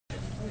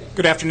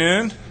Good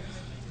afternoon.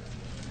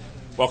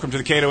 Welcome to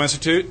the Cato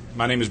Institute.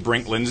 My name is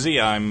Brink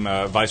Lindsay. I'm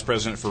Vice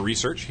President for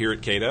Research here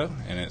at Cato,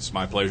 and it's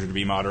my pleasure to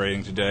be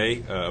moderating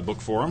today a book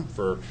forum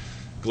for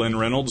Glenn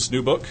Reynolds'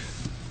 new book,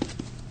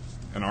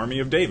 An Army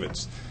of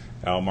Davids: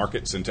 How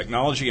Markets and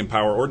Technology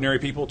Empower Ordinary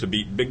People to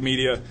Beat Big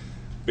Media,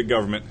 Big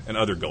Government, and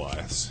Other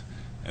Goliaths.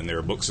 And there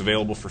are books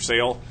available for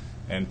sale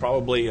and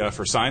probably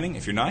for signing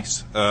if you're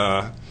nice,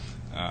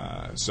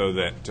 so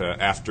that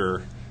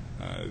after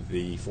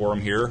the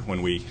forum here,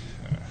 when we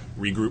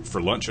regroup for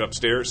lunch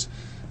upstairs,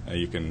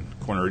 you can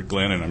corner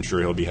Glenn, and I'm sure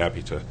he'll be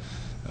happy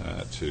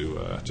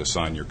to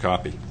sign your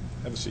copy.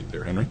 Have a seat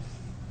there, Henry.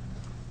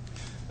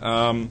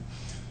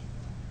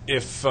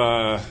 If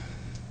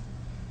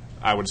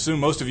I would assume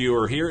most of you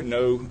are here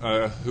know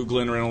who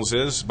Glenn Reynolds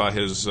is by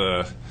his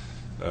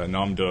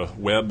nom de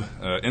web,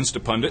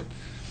 Instapundit,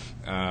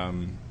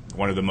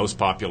 one of the most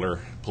popular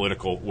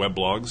political web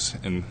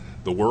blogs in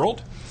the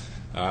world.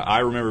 I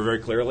remember very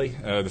clearly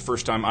the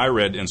first time I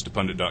read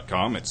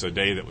Instapundit.com. It's a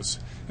day that was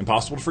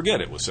impossible to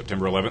forget. It was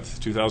September 11th,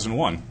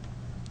 2001.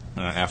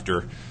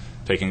 After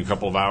taking a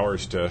couple of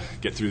hours to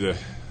get through the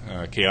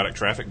chaotic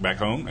traffic back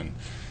home, and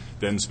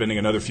then spending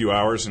another few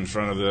hours in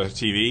front of the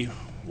TV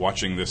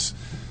watching this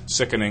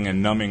sickening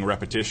and numbing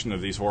repetition of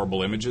these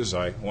horrible images,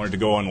 I wanted to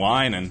go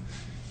online and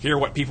hear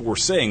what people were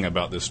saying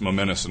about this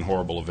momentous and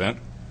horrible event.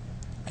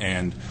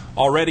 And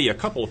already a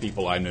couple of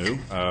people I knew,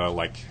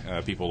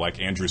 people like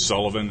Andrew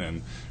Sullivan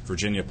and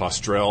Virginia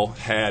Postrel,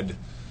 had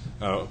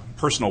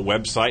personal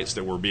websites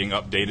that were being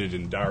updated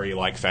in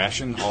diary-like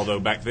fashion, although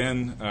back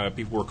then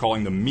people were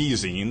calling them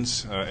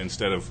me-zines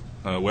instead of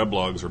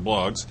weblogs or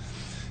blogs.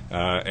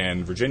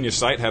 And Virginia's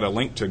site had a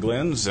link to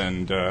Glenn's,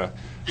 and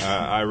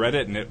I read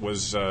it, and it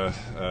was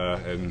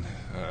being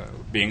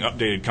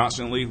updated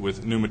constantly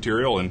with new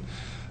material, and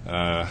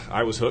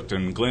I was hooked,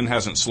 and Glenn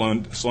hasn't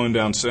slowed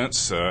down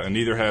since, and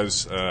neither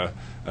has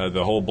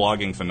the whole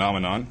blogging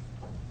phenomenon.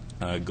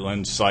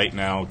 Glenn's site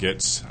now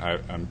gets,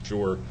 I'm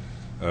sure,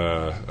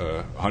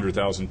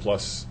 100,000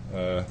 plus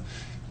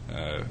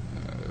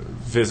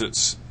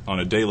visits on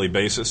a daily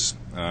basis,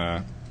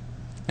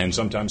 and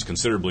sometimes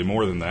considerably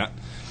more than that.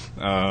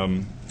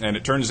 And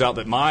it turns out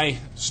that my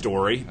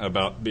story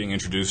about being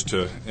introduced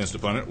to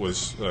Instapundit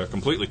was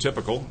completely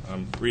typical.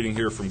 I'm reading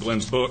here from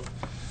Glenn's book.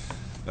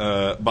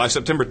 By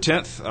September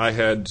 10th, I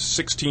had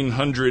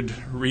 1,600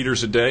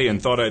 readers a day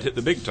and thought I'd hit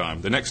the big time.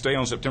 The next day,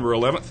 on September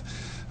 11th,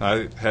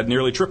 I had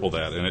nearly triple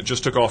that, and it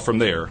just took off from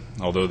there,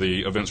 although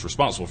the events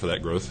responsible for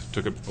that growth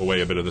took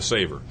away a bit of the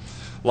savor.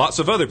 Lots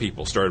of other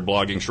people started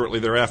blogging shortly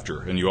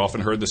thereafter, and you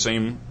often heard the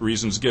same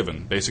reasons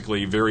given,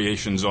 basically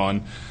variations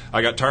on,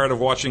 I got tired of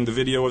watching the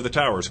video of the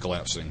towers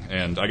collapsing,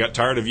 and I got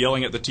tired of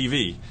yelling at the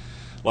TV.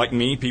 Like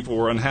me, people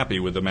were unhappy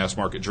with the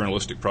mass-market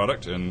journalistic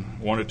product and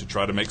wanted to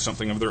try to make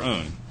something of their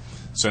own.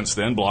 Since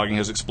then, blogging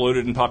has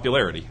exploded in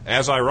popularity.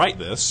 As I write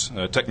this,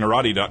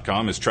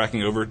 Technorati.com is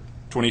tracking over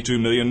 22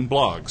 million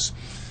blogs.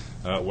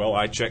 Well,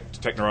 I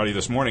checked Technorati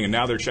this morning, and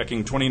now they're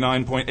checking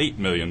 29.8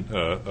 million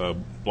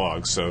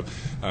blogs, so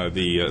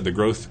the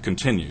growth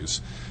continues.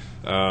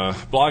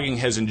 Blogging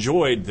has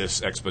enjoyed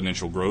this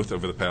exponential growth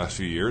over the past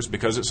few years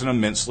because it's an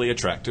immensely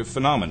attractive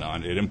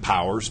phenomenon. It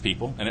empowers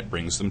people, and it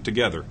brings them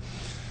together.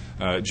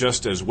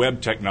 Just as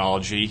web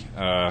technology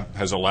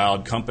has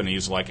allowed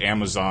companies like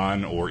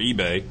Amazon or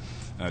eBay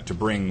to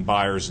bring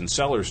buyers and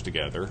sellers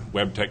together,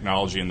 web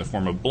technology in the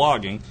form of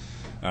blogging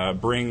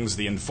brings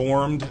the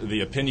informed,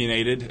 the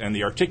opinionated, and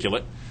the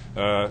articulate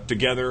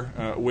together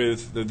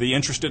with the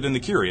interested and the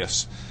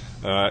curious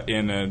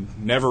in a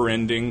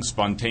never-ending,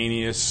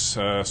 spontaneous,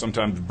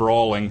 sometimes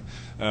brawling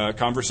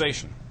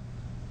conversation.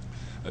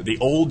 The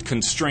old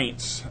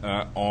constraints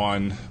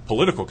on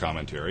political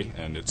commentary,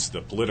 and it's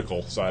the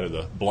political side of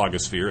the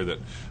blogosphere that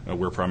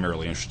we're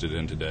primarily interested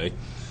in today,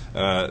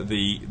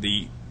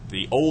 the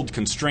old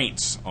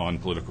constraints on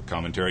political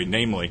commentary,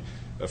 namely,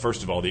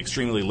 first of all, the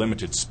extremely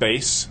limited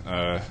space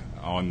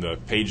on the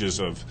pages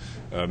of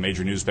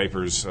major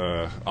newspapers'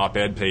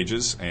 op-ed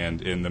pages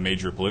and in the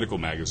major political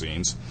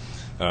magazines,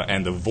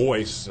 and the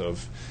voice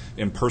of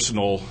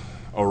impersonal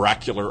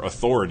oracular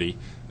authority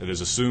that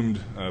is assumed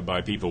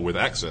by people with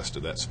access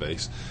to that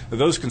space.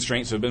 Those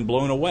constraints have been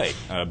blown away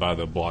by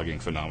the blogging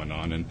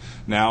phenomenon, and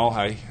now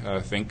I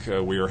think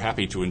we are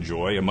happy to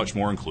enjoy a much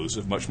more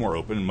inclusive, much more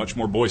open, much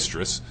more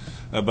boisterous,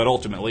 but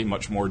ultimately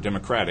much more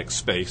democratic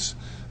space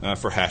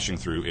for hashing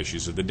through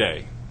issues of the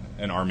day.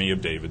 An army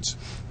of Davids,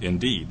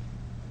 indeed.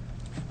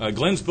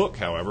 Glenn's book,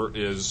 however,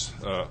 is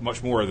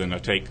much more than a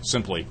take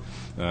simply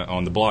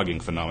on the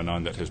blogging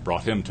phenomenon that has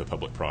brought him to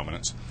public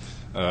prominence.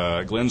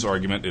 Glenn's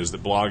argument is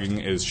that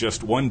blogging is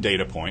just one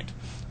data point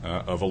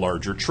of a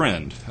larger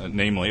trend,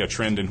 namely a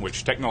trend in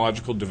which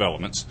technological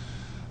developments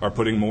are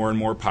putting more and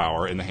more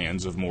power in the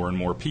hands of more and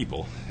more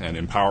people and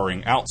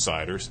empowering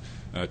outsiders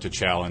to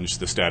challenge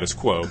the status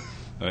quo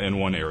in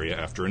one area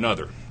after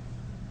another.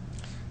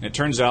 And it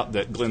turns out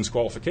that Glenn's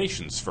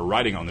qualifications for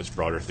writing on this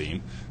broader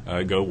theme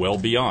go well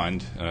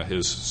beyond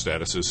his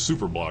status as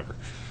super blogger.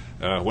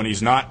 when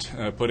he's not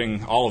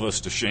putting all of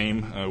us to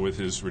shame with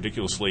his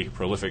ridiculously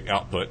prolific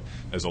output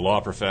as a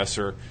law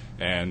professor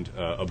and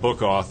a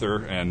book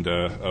author and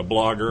a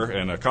blogger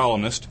and a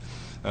columnist.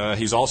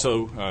 He's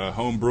also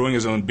home brewing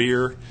his own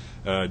beer,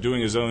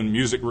 doing his own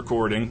music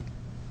recording.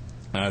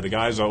 The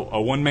guy's a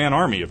one-man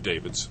army of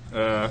Davids.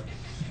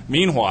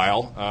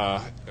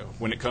 Meanwhile,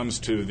 when it comes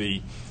to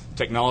the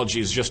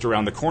technologies just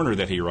around the corner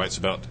that he writes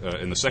about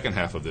in the second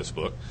half of this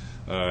book,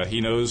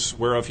 he knows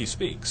whereof he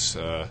speaks.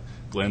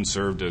 Glenn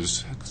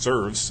serves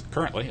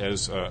currently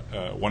as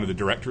one of the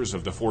directors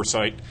of the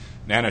Foresight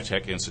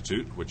Nanotech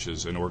Institute, which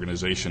is an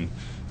organization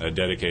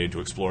dedicated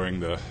to exploring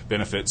the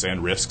benefits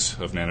and risks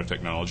of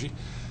nanotechnology.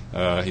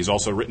 He's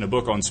also written a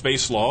book on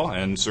space law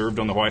and served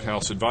on the White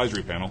House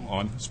advisory panel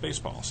on space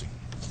policy.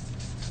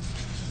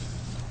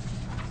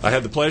 I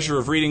had the pleasure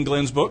of reading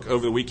Glenn's book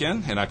over the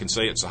weekend, and I can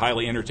say it's a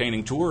highly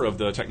entertaining tour of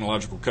the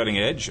technological cutting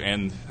edge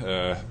and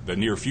the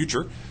near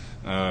future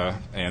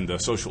and the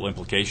social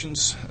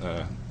implications,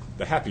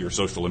 the happier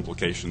social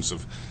implications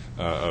of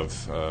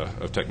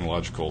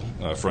technological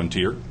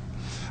frontier.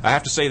 I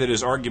have to say that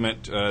his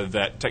argument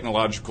that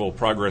technological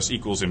progress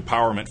equals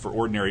empowerment for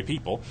ordinary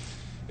people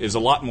is a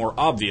lot more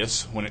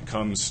obvious when it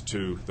comes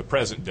to the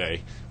present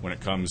day, when it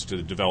comes to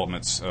the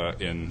developments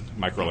in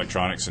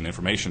microelectronics and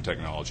information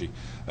technology,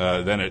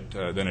 than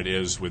it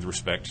is with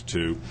respect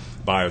to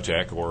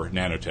biotech or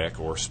nanotech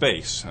or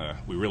space.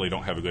 We really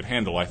don't have a good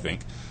handle, I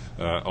think,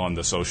 on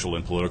the social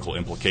and political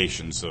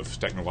implications of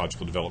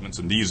technological developments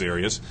in these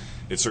areas.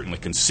 It's certainly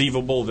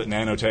conceivable that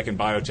nanotech and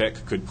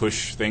biotech could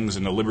push things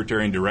in a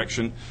libertarian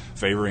direction,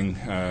 favoring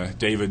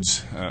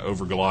Davids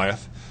over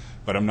Goliath,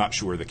 but I'm not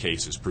sure the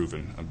case is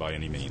proven by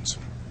any means.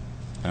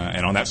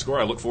 And on that score,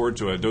 I look forward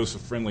to a dose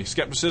of friendly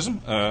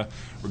skepticism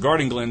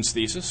regarding Glenn's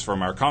thesis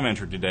from our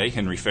commenter today,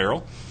 Henry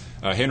Farrell.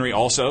 Henry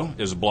also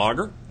is a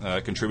blogger,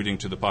 contributing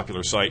to the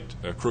popular site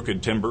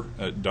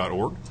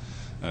crookedtimber.org,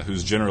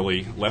 whose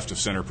generally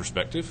left-of-center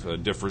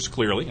perspective differs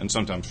clearly and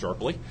sometimes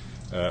sharply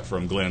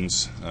from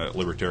Glenn's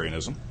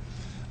libertarianism.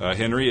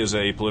 Henry is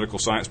a political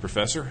science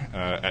professor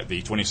at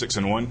the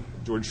 26-1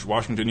 George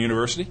Washington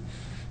University.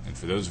 And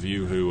for those of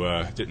you who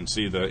didn't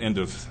see the end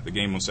of the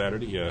game on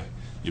Saturday,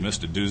 you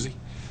missed a doozy.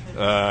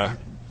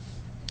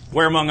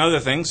 Where, among other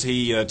things,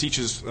 he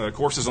teaches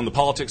courses on the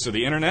politics of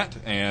the Internet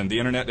and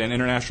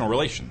international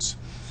relations.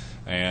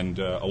 And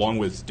along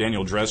with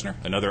Daniel Dresner,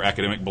 another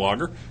academic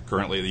blogger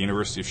currently at the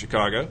University of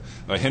Chicago,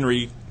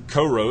 Henry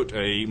co-wrote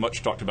a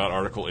much-talked-about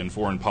article in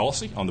Foreign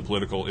Policy on the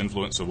political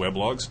influence of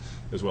weblogs,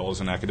 as well as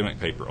an academic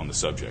paper on the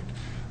subject.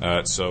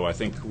 So I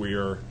think we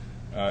are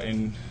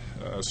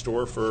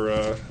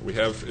we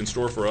have in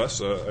store for us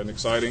an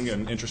exciting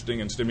and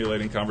interesting and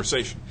stimulating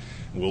conversation.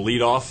 We'll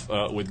lead off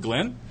with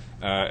Glenn,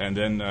 and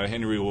then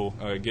Henry will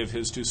give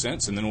his 2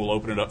 cents, and then we'll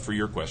open it up for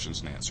your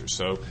questions and answers.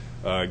 So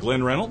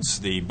Glenn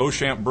Reynolds, the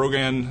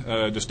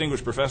Beauchamp-Brogan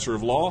Distinguished Professor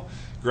of Law,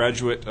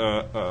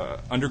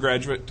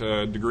 undergraduate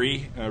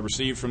degree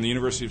received from the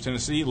University of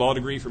Tennessee, law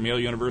degree from Yale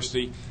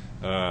University,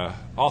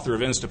 author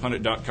of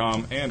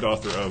Instapundit.com, and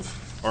author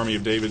of Army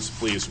of Davids.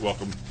 Please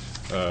welcome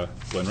Glenn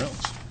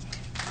Reynolds.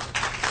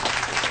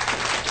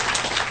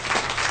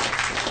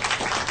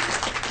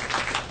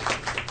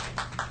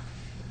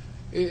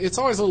 It's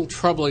always a little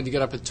troubling to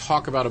get up and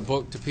talk about a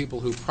book to people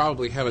who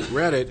probably haven't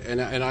read it,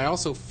 and I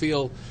also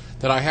feel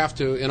that I have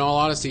to, in all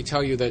honesty,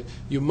 tell you that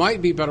you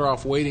might be better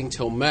off waiting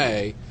till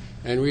May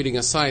and reading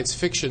a science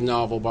fiction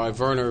novel by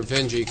Vernor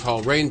Vinge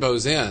called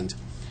Rainbow's End.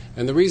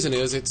 And the reason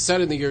is it's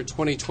set in the year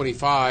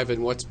 2025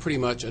 in what's pretty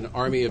much an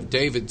Army of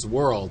David's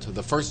world.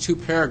 The first 2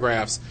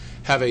 paragraphs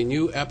have a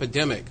new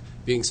epidemic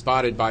being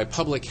spotted by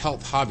public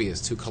health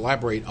hobbyists who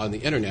collaborate on the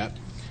Internet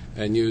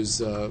and use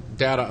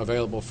data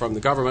available from the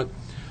government.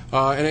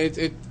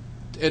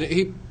 And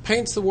he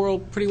paints the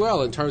world pretty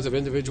well in terms of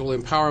individual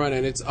empowerment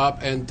and its up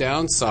and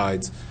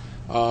downsides.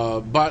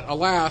 But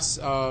alas,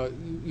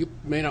 you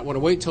may not want to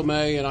wait till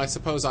May, and I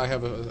suppose I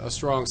have a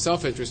strong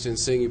self-interest in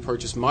seeing you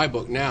purchase my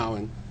book now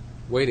and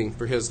waiting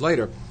for his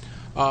later.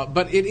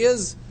 But it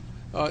is,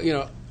 I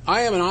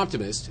am an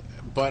optimist,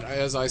 but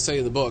as I say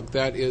in the book,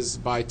 that is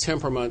by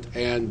temperament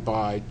and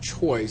by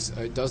choice.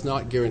 It does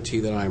not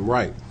guarantee that I am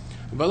right.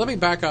 But let me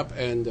back up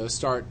and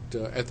start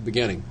at the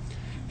beginning.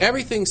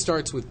 Everything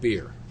starts with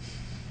beer.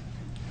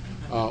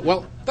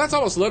 Well, that's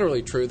almost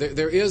literally true.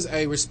 There is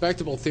a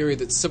respectable theory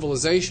that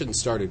civilization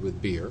started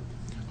with beer,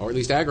 or at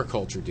least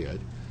agriculture did.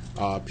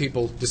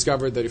 People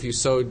discovered that if you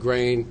sowed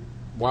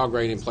wild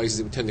grain in places,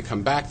 it would tend to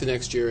come back the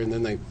next year, and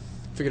then they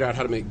figured out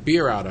how to make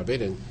beer out of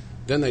it, and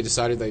then they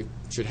decided they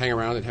should hang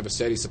around and have a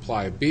steady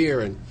supply of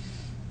beer. And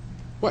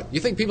what, you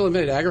think people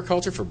invented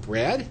agriculture for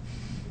bread?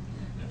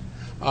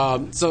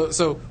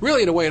 So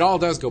really, in a way, it all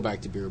does go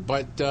back to beer,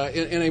 but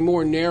in a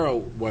more narrow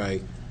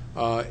way.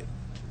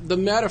 The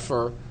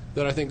metaphor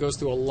that I think goes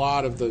through a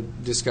lot of the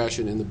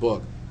discussion in the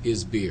book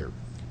is beer,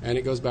 and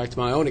it goes back to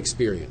my own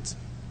experience.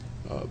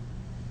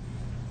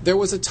 There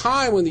was a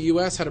time when the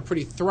U.S. had a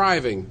pretty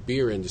thriving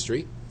beer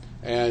industry,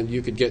 and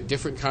you could get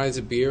different kinds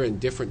of beer in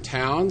different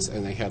towns,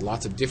 and they had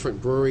lots of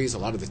different breweries. A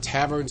lot of the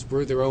taverns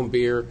brewed their own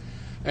beer.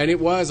 and it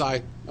was,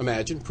 I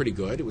imagine, pretty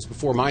good. It was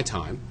before my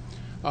time.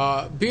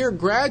 Beer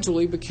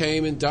gradually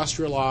became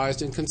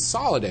industrialized and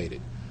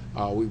consolidated.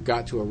 We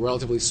got to a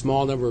relatively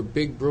small number of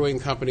big brewing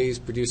companies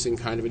producing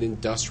kind of an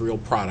industrial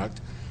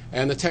product,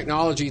 and the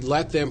technology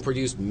let them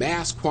produce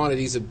mass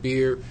quantities of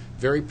beer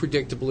very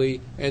predictably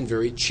and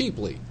very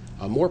cheaply,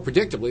 more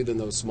predictably than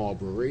those small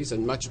breweries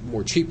and much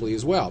more cheaply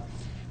as well.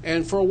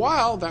 And for a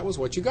while, that was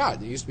what you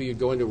got. It used to be you'd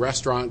go into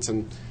restaurants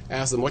and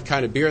ask them what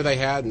kind of beer they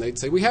had, and they'd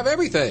say, we have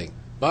everything.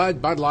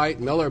 Bud, Bud Light,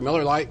 Miller,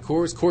 Miller Light,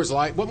 Coors, Coors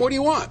Light. What more do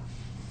you want?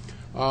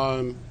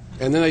 And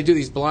then they do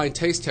these blind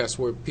taste tests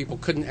where people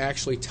couldn't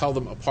actually tell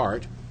them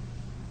apart.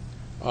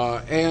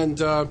 And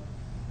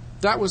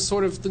that was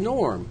sort of the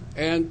norm.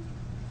 And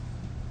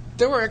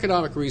there were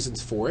economic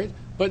reasons for it,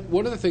 but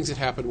one of the things that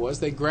happened was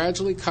they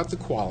gradually cut the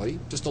quality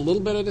just a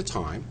little bit at a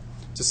time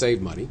to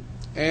save money.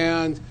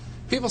 And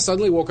people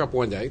suddenly woke up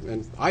one day,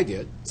 and I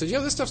did, said,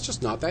 this stuff's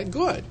just not that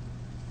good.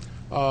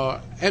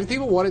 And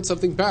people wanted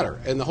something better.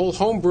 And the whole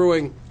home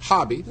brewing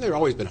hobby, there have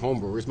always been home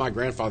brewers. My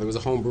grandfather was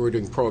a home brewer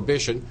during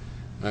Prohibition.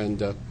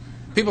 And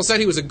people said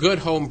he was a good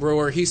home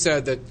brewer. He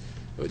said that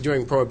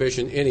during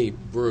Prohibition, any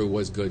brew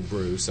was good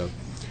brew.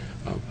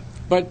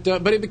 But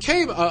it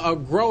became a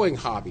growing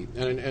hobby,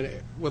 and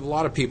with a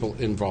lot of people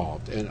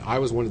involved. And I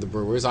was one of the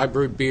brewers. I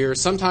brewed beer.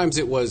 Sometimes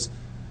it was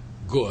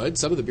good.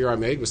 Some of the beer I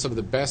made was some of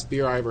the best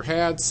beer I ever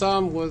had.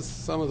 Some was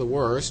some of the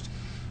worst.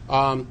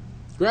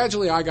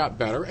 Gradually, I got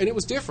better, and it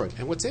was different.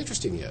 And what's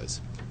interesting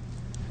is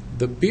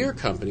the beer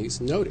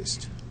companies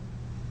noticed,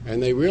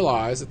 and they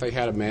realized that they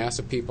had a mass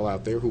of people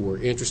out there who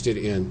were interested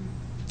in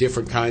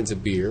different kinds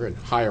of beer and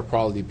higher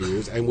quality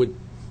beers and would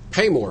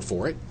pay more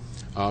for it.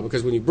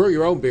 Because when you brew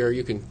your own beer,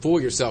 you can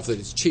fool yourself that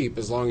it's cheap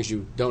as long as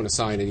you don't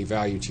assign any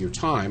value to your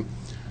time.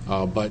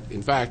 But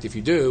in fact, if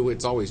you do,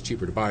 it's always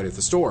cheaper to buy it at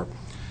the store.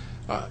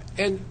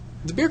 And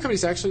the beer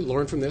companies actually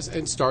learned from this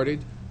and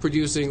started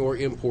producing or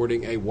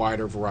importing a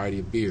wider variety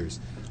of beers.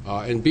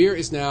 And beer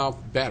is now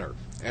better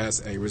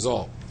as a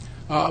result.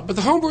 But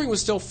the homebrewing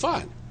was still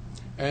fun.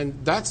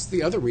 And that's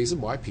the other reason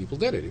why people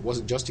did it. It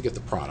wasn't just to get the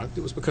product.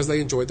 It was because they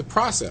enjoyed the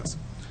process.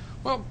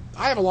 Well,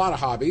 I have a lot of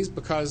hobbies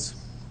because,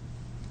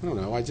 I don't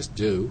know, I just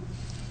do.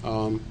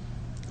 I'm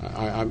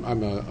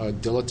a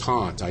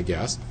dilettante, I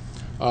guess.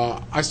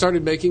 I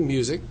started making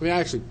music. I mean, I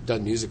actually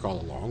done music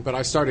all along, but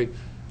I started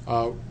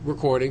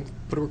recording,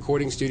 put a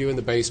recording studio in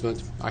the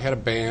basement. I had a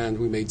band.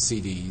 We made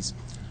CDs.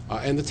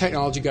 And the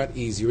technology got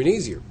easier and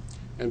easier.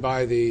 And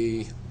by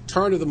the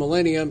turn of the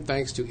millennium,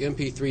 thanks to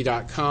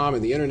mp3.com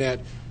and the internet,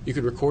 you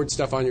could record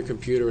stuff on your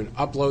computer and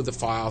upload the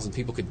files, and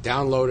people could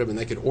download them, and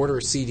they could order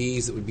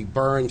CDs that would be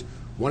burned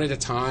one at a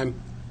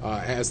time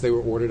as they were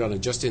ordered on a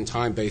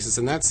just-in-time basis,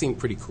 and that seemed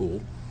pretty cool.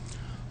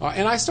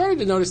 And I started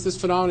to notice this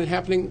phenomenon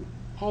happening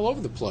all over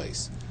the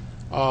place.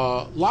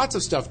 Lots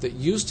of stuff that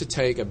used to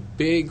take a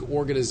big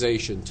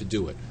organization to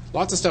do it.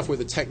 Lots of stuff where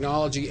the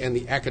technology and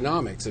the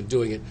economics of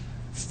doing it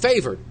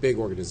favored big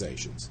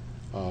organizations.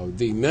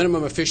 The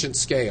minimum efficient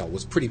scale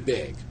was pretty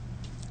big,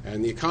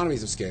 and the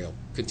economies of scale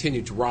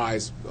continued to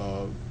rise.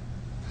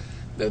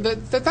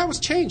 That was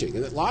changing,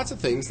 and that lots of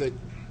things that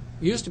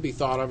used to be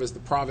thought of as the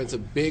province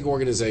of big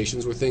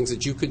organizations were things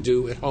that you could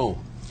do at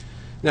home.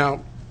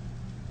 Now,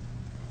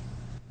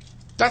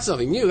 that's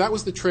nothing new. That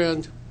was the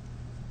trend.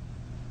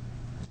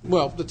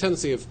 Well, the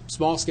tendency of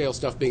small-scale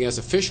stuff being as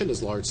efficient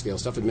as large-scale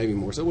stuff, and maybe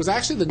more so, was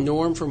actually the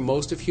norm for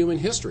most of human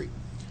history.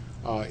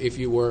 If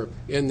you were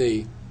in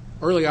the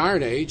early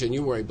Iron Age and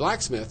you were a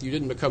blacksmith, you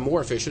didn't become more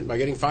efficient by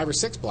getting 5 or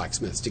 6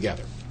 blacksmiths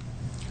together.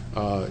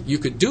 You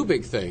could do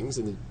big things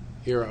in the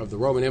era of the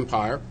Roman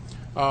Empire,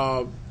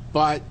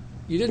 but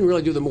you didn't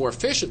really do them more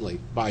efficiently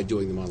by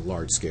doing them on a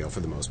large scale for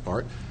the most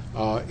part.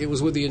 It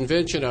was with the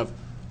invention of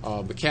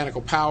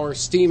mechanical power,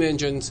 steam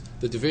engines,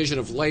 the division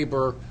of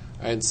labor,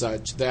 and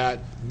such that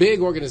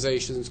big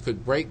organizations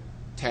could break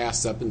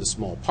tasks up into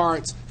small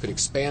parts, could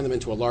expand them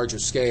into a larger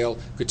scale,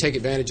 could take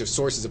advantage of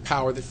sources of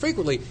power that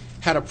frequently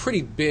had a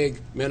pretty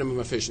big minimum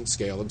efficient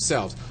scale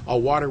themselves. A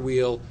water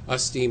wheel, a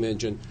steam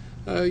engine.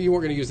 You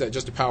weren't going to use that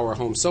just to power a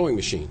home sewing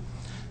machine.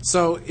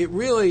 So it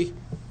really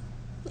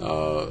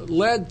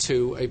led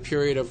to a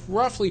period of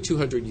roughly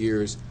 200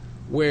 years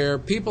where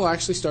people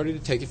actually started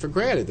to take it for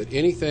granted that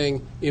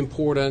anything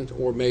important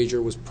or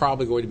major was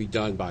probably going to be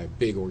done by a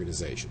big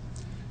organization.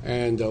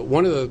 And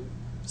one of the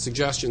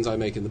suggestions I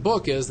make in the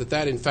book is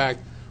that in fact,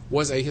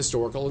 was a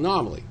historical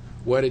anomaly,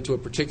 wedded to a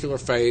particular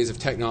phase of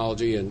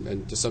technology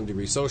and to some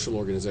degree social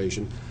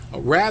organization,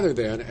 rather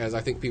than, as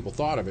I think people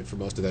thought of it for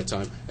most of that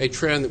time, a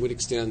trend that would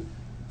extend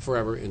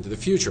forever into the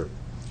future.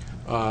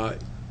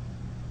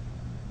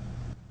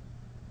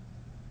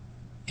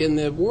 In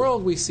the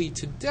world we see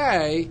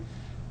today,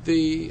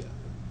 the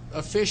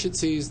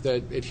efficiencies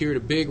that adhere to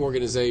big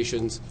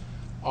organizations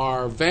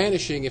are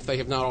vanishing, if they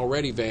have not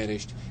already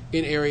vanished,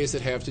 in areas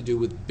that have to do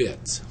with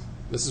bits.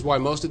 This is why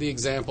most of the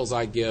examples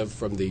I give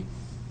from the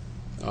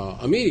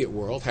immediate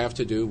world have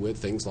to do with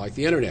things like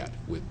the internet,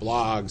 with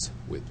blogs,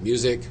 with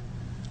music,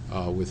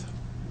 with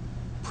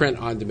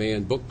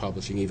print-on-demand book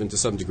publishing, even to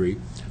some degree,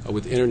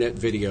 with internet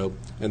video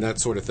and that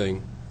sort of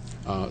thing.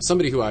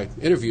 Somebody who I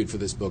interviewed for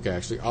this book,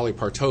 actually, Ali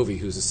Partovi,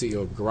 who's the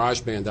CEO of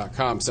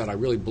GarageBand.com, said I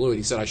really blew it.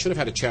 He said I should have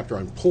had a chapter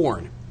on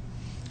porn.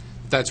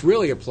 That's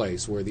really a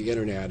place where the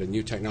internet and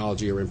new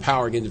technology are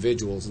empowering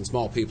individuals and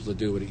small people to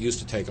do what it used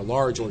to take a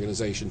large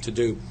organization to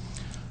do.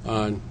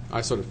 And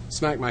I sort of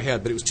smacked my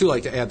head, but it was too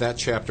late to add that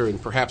chapter,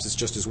 and perhaps it's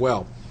just as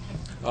well.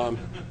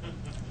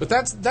 But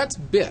that's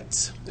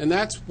bits, and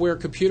that's where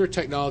computer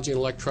technology and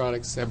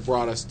electronics have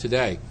brought us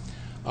today.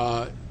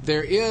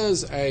 There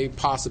is a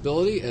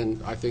possibility,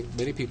 and I think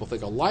many people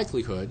think a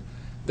likelihood,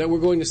 that we're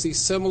going to see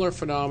similar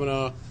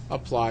phenomena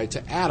applied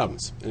to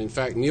atoms. And in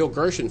fact, Neil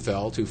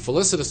Gershenfeld, who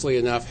felicitously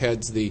enough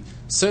heads the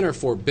Center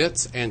for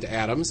Bits and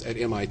Atoms at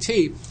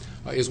MIT,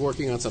 is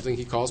working on something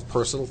he calls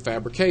personal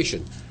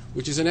fabrication,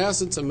 which is in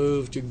essence a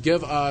move to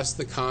give us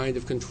the kind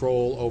of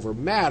control over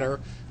matter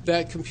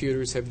that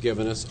computers have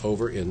given us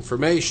over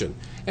information.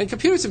 And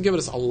computers have given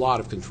us a lot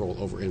of control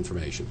over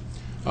information.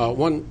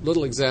 One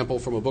little example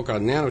from a book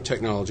on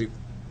nanotechnology.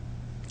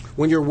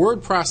 When your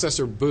word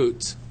processor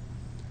boots,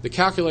 the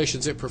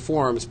calculations it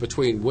performs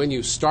between when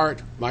you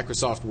start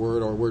Microsoft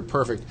Word or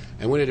WordPerfect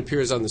and when it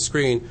appears on the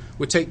screen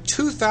would take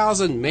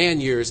 2,000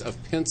 man-years of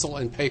pencil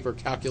and paper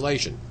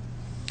calculation.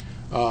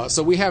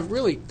 So we have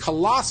really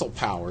colossal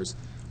powers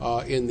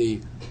in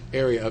the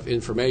area of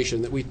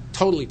information that we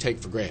totally take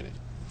for granted.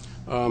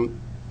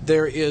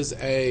 There is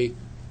a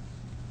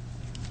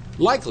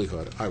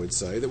likelihood, I would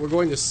say, that we're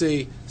going to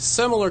see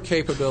similar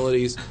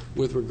capabilities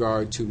with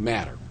regard to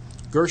matter.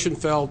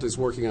 Gershenfeld is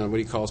working on what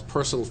he calls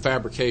personal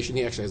fabrication.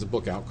 He actually has a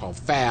book out called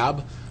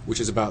Fab, which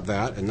is about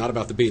that and not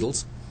about the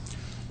Beatles,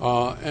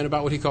 and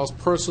about what he calls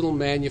personal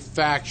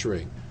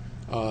manufacturing.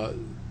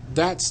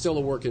 That's still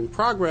a work in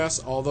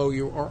progress, although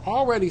you are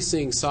already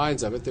seeing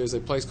signs of it. There's a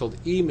place called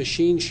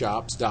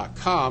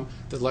eMachineShops.com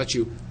that lets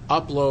you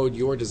upload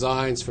your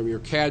designs from your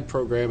CAD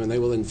program, and they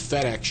will then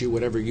FedEx you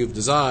whatever you've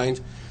designed,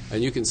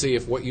 and you can see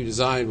if what you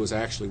designed was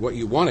actually what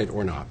you wanted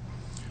or not.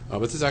 But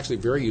this is actually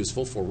very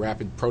useful for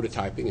rapid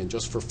prototyping and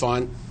just for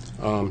fun.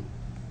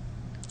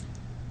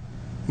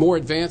 More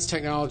advanced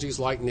technologies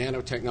like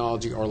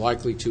nanotechnology are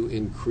likely to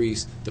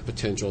increase the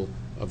potential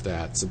of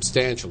that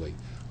substantially,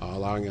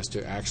 allowing us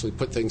to actually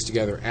put things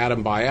together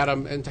atom by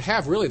atom and to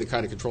have really the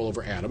kind of control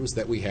over atoms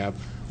that we have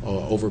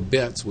over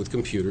bits with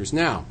computers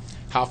now.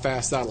 How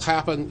fast that'll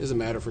happen is a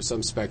matter for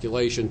some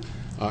speculation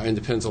and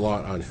depends a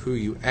lot on who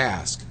you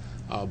ask.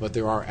 But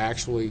there are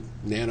actually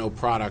nano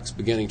products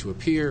beginning to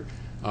appear.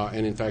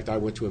 And in fact, I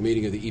went to a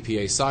meeting of the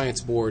EPA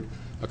Science Board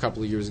a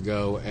couple of years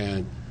ago,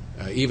 and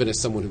even as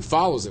someone who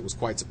follows it, was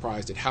quite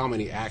surprised at how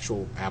many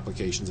actual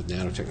applications of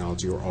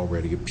nanotechnology are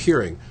already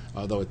appearing,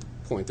 though at the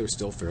point they're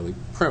still fairly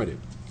primitive.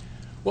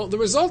 Well, the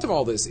result of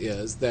all this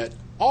is that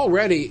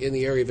already in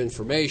the area of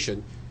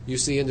information, you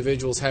see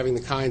individuals having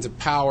the kinds of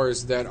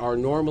powers that are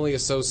normally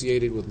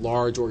associated with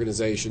large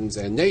organizations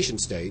and nation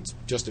states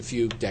just a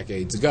few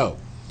decades ago.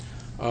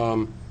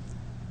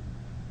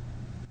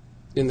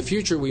 In the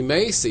future, we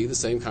may see the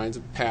same kinds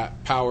of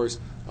powers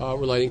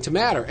relating to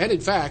matter. And in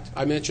fact,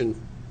 I mentioned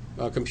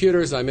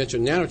computers, I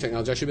mentioned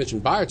nanotechnology, I should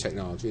mention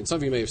biotechnology. And some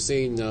of you may have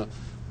seen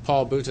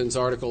Paul Bouton's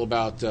article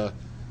about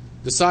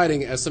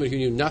deciding, as somebody who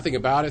knew nothing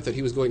about it, that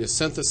he was going to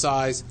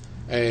synthesize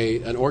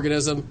an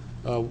organism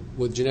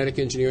with genetic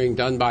engineering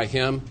done by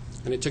him.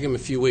 And it took him a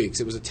few weeks.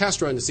 It was a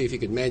test run to see if he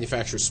could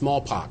manufacture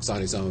smallpox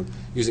on his own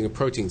using a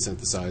protein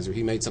synthesizer.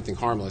 He made something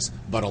harmless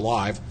but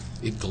alive.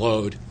 It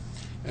glowed.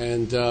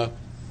 And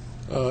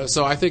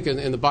so I think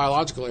in the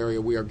biological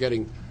area we are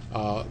getting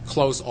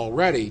close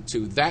already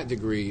to that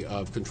degree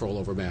of control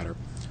over matter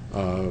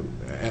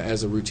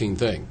as a routine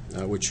thing,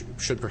 which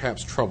should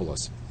perhaps trouble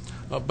us.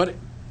 But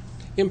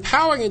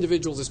empowering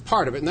individuals is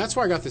part of it, and that's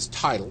why I got this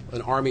title,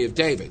 An Army of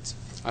Davids.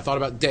 I thought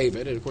about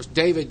David, and of course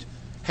David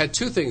had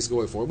two things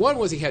going for him. One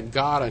was he had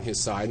God on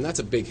his side, and that's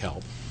a big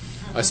help,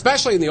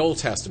 especially in the Old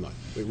Testament.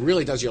 It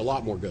really does you a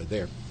lot more good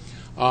there.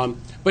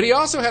 But he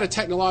also had a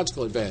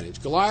technological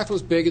advantage. Goliath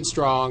was big and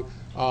strong,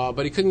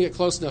 but he couldn't get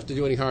close enough to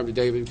do any harm to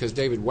David because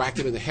David whacked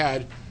him in the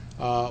head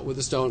with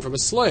a stone from a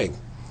sling.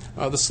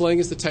 The sling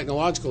is the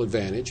technological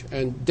advantage,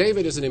 and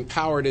David is an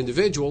empowered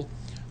individual.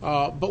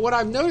 But what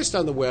I've noticed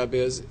on the web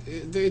is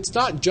it's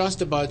not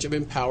just a bunch of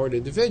empowered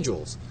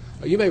individuals.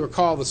 You may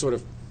recall the sort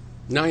of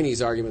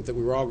 90s argument that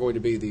we were all going to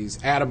be these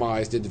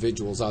atomized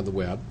individuals on the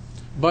web.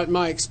 But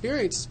my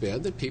experience has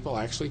been that people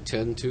actually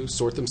tend to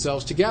sort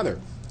themselves together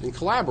and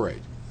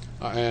collaborate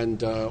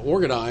and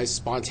organize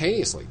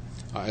spontaneously,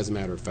 as a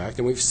matter of fact.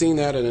 And we've seen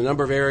that in a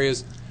number of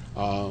areas,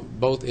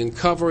 both in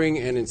covering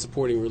and in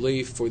supporting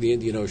relief for the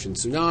Indian Ocean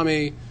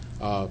tsunami,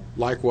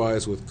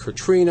 likewise with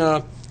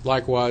Katrina,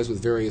 likewise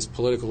with various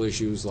political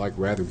issues like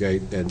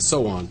Rathergate and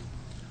so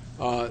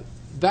on.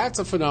 That's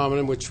a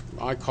phenomenon which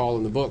I call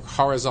in the book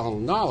horizontal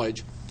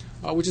knowledge,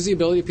 which is the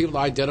ability of people to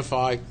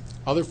identify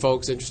other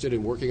folks interested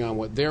in working on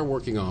what they're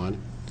working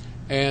on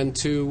and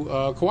to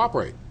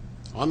cooperate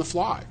on the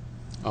fly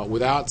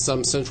without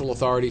some central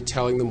authority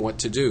telling them what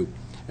to do.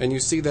 And you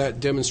see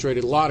that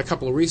demonstrated a lot. A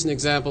couple of recent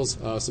examples.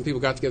 Some people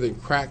got together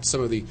and cracked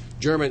some of the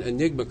German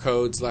Enigma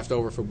codes left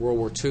over from World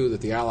War II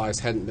that the Allies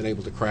hadn't been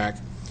able to crack.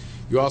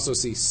 You also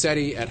see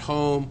SETI at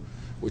home,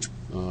 which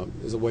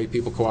is a way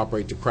people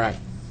cooperate to crack,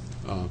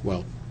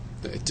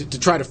 to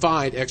try to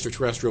find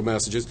extraterrestrial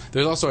messages.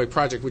 There's also a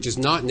project which is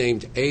not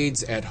named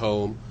AIDS at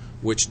Home,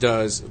 which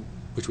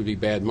would be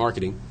bad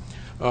marketing,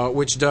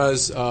 which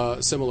does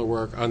similar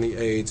work on the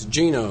AIDS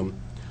genome.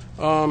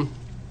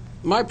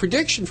 My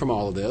prediction from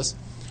all of this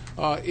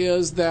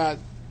is that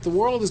the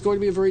world is going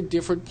to be a very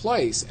different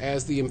place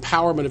as the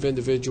empowerment of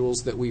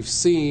individuals that we've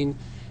seen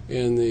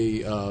in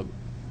the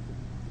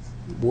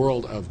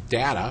world of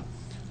data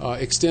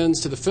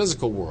extends to the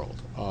physical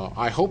world.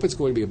 I hope it's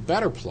going to be a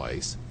better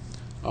place.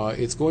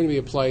 It's going to be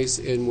a place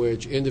in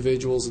which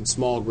individuals and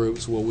small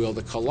groups will wield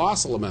a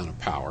colossal amount of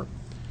power.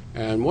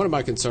 And one of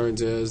my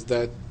concerns is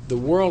that the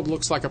world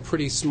looks like a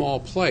pretty small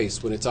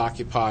place when it's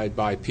occupied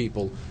by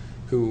people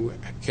who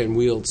can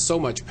wield so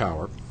much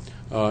power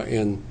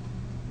in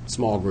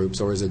small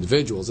groups or as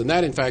individuals. And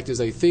that, in fact,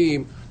 is a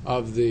theme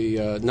of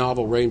the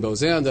novel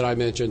Rainbow's End that I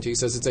mentioned. He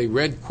says it's a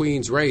Red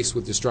Queen's race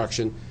with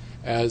destruction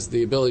as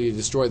the ability to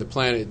destroy the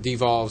planet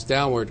devolves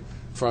downward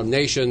from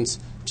nations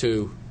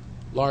to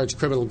large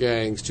criminal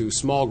gangs to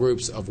small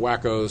groups of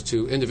wackos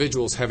to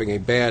individuals having a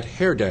bad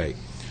hair day,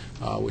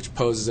 which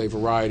poses a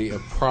variety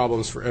of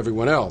problems for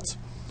everyone else.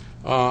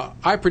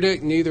 I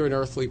predict neither an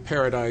earthly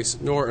paradise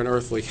nor an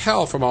earthly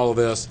hell from all of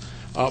this,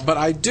 but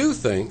I do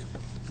think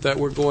that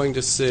we're going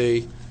to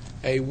see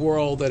a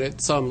world that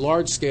at some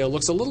large scale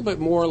looks a little bit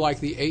more like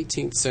the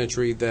 18th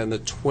century than the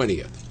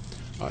 20th.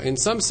 In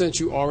some sense,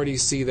 you already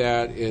see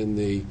that in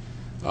the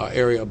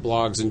area of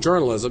blogs and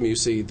journalism. You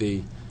see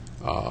the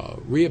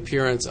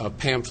reappearance of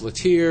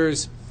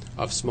pamphleteers,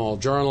 of small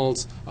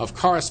journals, of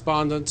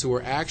correspondents who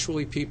are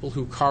actually people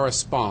who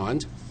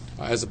correspond,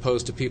 as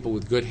opposed to people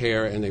with good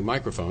hair and a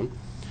microphone.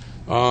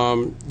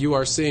 You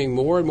are seeing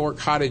more and more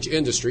cottage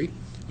industry,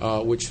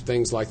 which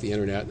things like the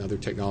internet and other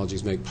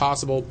technologies make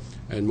possible,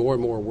 and more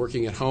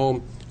working at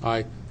home.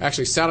 I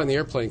actually sat on the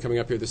airplane coming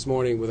up here this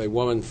morning with a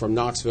woman from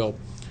Knoxville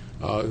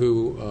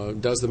who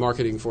does the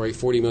marketing for a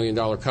 $40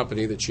 million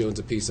company that she owns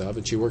a piece of,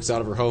 and she works out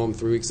of her home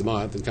 3 weeks a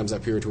month and comes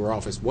up here to her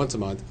office once a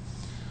month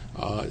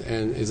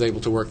and is able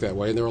to work that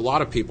way. And there are a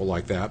lot of people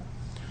like that.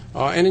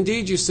 And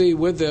indeed, you see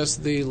with this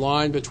the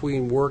line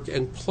between work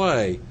and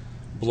play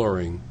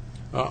blurring.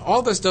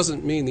 All this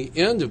doesn't mean the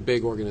end of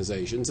big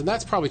organizations, and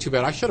that's probably too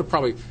bad. I should have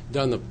probably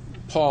done the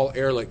Paul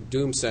Ehrlich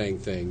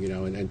doomsaying thing,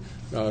 and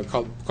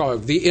call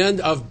it the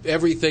end of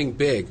everything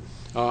big.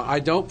 I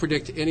don't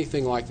predict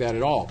anything like that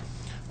at all.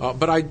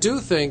 But I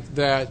do think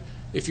that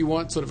if you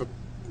want sort of an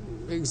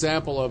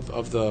example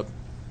of the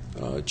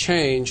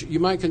change, you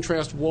might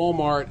contrast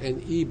Walmart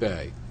and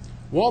eBay.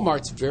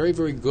 Walmart's very,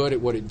 very good at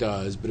what it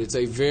does, but it's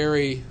a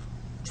very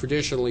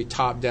traditionally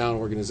top-down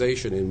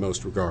organization in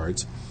most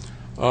regards.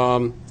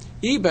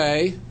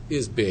 eBay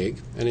is big,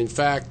 and in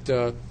fact,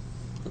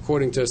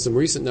 according to some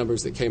recent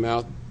numbers that came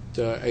out,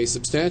 a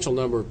substantial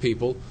number of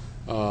people,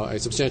 a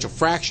substantial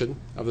fraction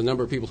of the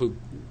number of people who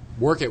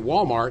work at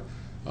Walmart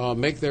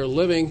make their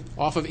living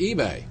off of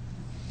eBay.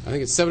 I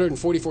think it's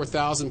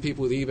 744,000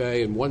 people with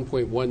eBay and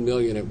 1.1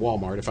 million at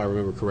Walmart, if I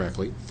remember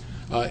correctly.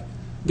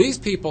 These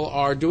people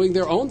are doing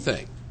their own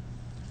thing.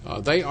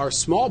 They are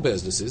small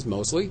businesses,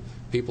 mostly,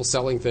 people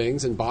selling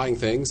things and buying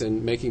things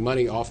and making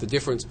money off the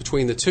difference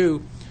between the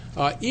two.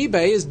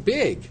 eBay is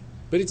big,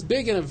 but it's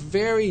big in a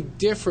very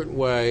different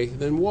way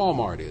than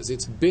Walmart is.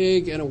 It's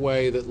big in a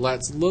way that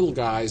lets little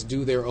guys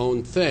do their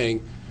own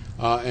thing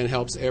and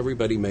helps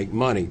everybody make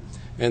money.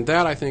 And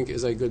that, I think,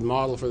 is a good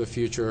model for the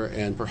future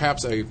and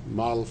perhaps a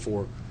model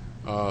for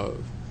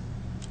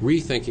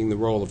rethinking the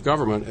role of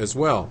government as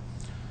well.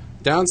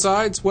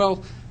 Downsides?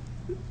 Well,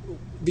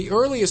 the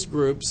earliest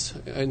groups,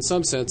 in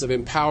some sense, of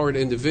empowered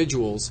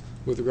individuals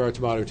with regard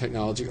to modern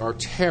technology are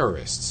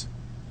terrorists.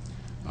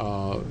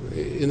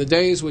 In the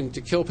days when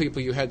to kill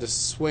people you had to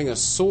swing a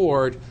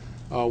sword,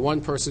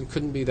 one person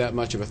couldn't be that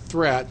much of a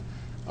threat.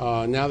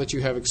 Now that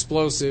you have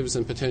explosives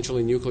and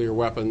potentially nuclear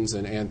weapons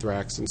and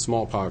anthrax and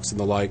smallpox and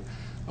the like,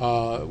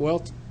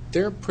 well,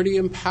 they're pretty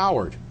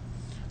empowered.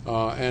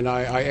 And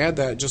I add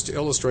that just to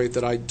illustrate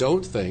that I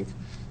don't think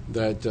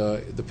that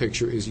the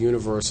picture is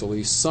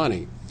universally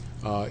sunny.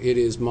 It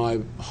is my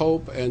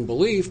hope and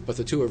belief, but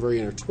the two are very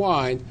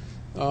intertwined,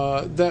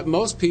 that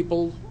most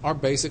people are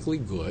basically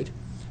good,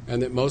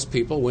 and that most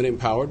people, when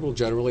empowered, will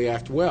generally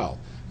act well,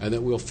 and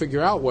that we'll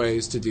figure out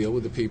ways to deal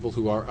with the people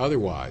who are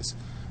otherwise.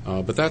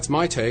 But that's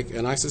my take,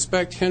 and I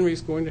suspect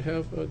Henry's going to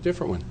have a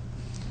different one.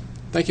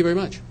 Thank you very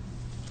much.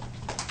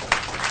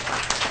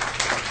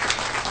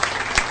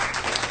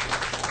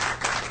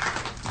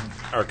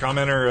 Our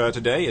commenter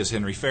today is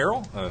Henry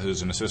Farrell,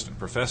 who's an assistant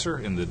professor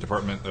in the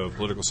Department of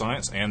Political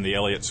Science and the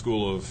Elliott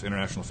School of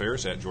International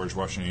Affairs at George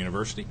Washington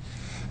University.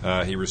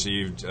 He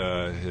received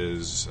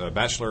his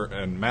bachelor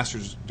and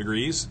master's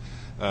degrees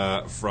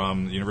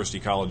from the University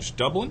College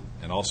Dublin,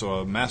 and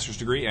also a master's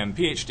degree and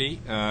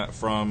PhD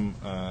from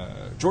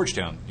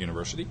Georgetown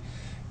University.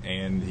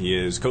 And he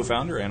is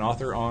co-founder and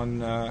author on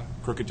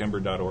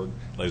crookedtimber.org.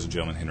 Ladies and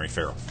gentlemen, Henry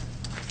Farrell.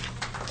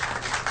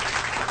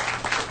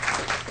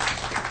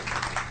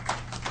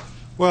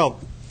 Well,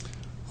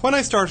 When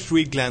I started to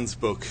read Glenn's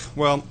book,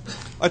 well,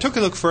 I took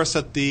a look first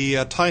at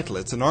the title.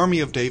 It's An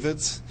Army of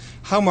Davids,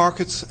 How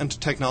Markets and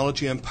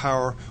Technology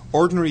Empower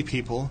Ordinary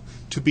People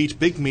to Beat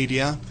Big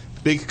Media,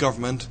 Big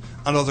Government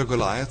and Other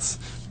Goliaths.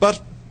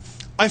 But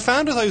I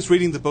found as I was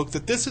reading the book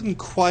that this didn't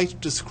quite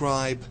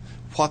describe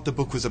what the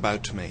book was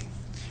about to me.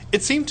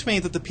 It seemed to me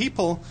that the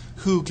people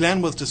who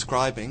Glenn was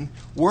describing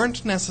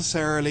weren't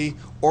necessarily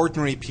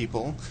ordinary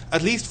people,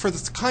 at least for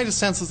the kind of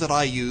senses that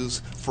I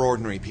use for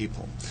ordinary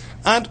people.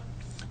 And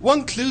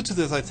one clue to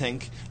this, I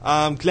think,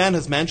 Glenn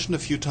has mentioned a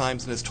few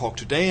times in his talk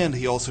today, and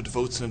he also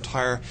devotes an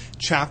entire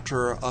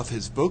chapter of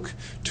his book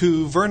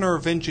to Vernor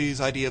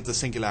Vinge's idea of the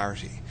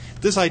singularity.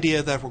 This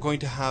idea that we're going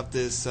to have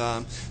this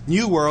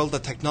new world,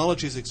 that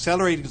technology is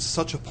accelerating to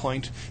such a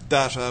point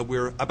that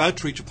we're about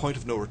to reach a point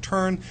of no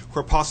return,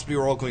 where possibly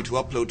we're all going to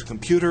upload to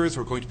computers,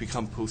 we're going to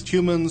become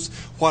post-humans,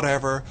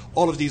 whatever,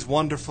 all of these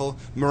wonderful,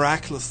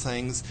 miraculous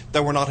things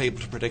that we're not able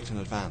to predict in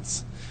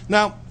advance.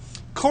 Now,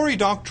 Cory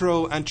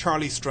Doctorow and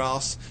Charlie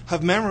Strauss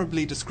have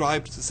memorably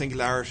described the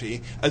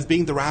singularity as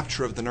being the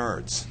rapture of the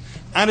nerds.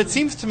 And it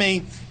seems to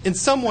me, in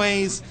some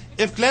ways,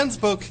 if Glenn's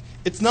book,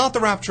 it's not the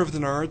rapture of the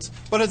nerds,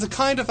 but it's a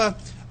kind of a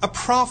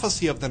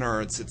prophecy of the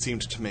nerds, it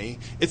seemed to me.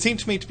 It seemed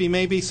to me to be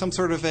maybe some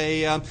sort of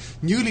a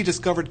newly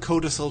discovered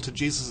codicil to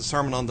Jesus'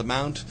 Sermon on the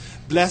Mount.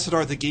 Blessed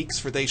are the geeks,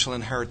 for they shall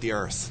inherit the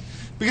earth.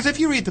 Because if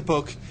you read the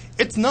book,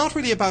 it's not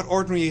really about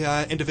ordinary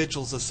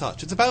individuals as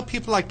such. It's about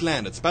people like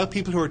Glenn. It's about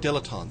people who are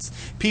dilettantes,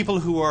 people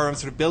who are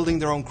sort of building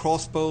their own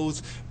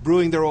crossbows,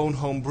 brewing their own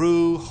home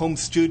brew, home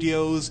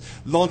studios,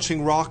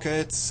 launching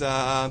rockets,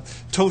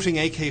 toting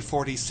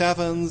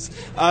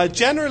AK-47s.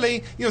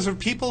 Generally, sort of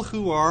people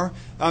who are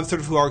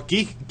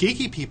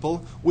geeky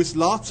people with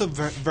lots of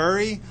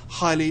very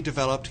highly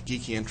developed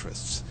geeky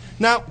interests.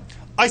 Now,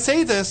 I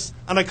say this,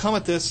 and I come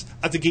at this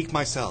as a geek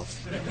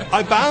myself.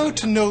 I bow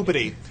to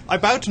nobody. I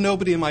bow to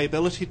nobody in my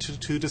ability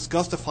to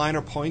discuss the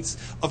finer points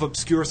of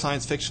obscure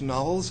science fiction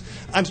novels.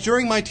 And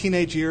during my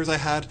teenage years, I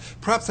had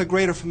perhaps a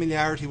greater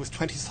familiarity with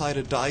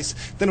 20-sided dice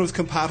than was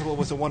compatible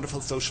with a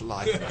wonderful social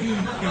life.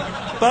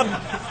 But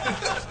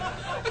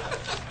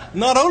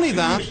not only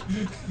that,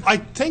 I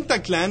think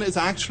that Glenn is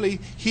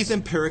he's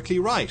empirically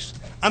right.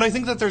 And I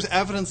think that there's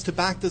evidence to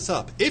back this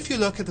up. If you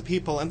look at the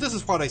people, and this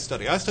is what I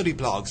study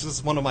blogs. This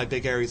is one of my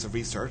big areas of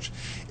research.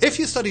 If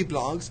you study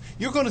blogs,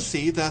 you're going to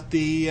see that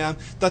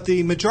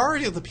the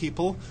majority of the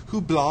people who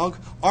blog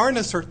are, in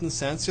a certain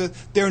sense,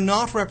 they're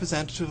not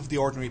representative of the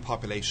ordinary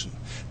population.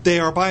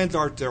 They are, by and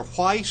large, they're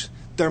white,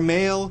 they're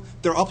male,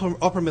 they're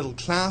upper middle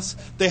class,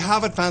 they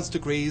have advanced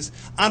degrees,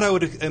 and I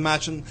would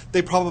imagine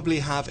they probably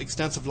have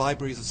extensive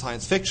libraries of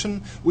science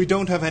fiction. We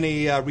don't have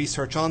any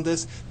research on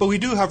this, but we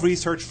do have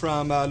research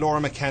from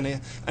Laura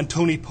McKenna and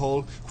Tony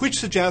Pohl, which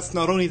suggests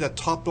not only that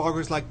top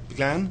bloggers like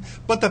Glenn,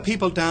 but that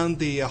people down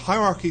the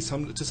hierarchy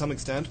to some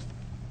extent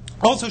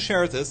also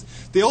share this.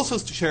 They also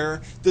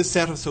share this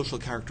set of social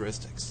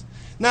characteristics.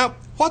 Now,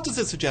 what does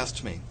this suggest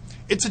to me?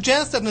 It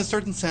suggests that in a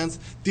certain sense,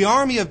 the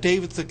army of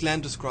Davids that Glenn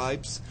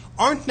describes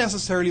aren't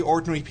necessarily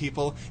ordinary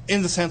people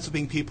in the sense of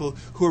being people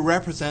who are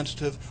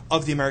representative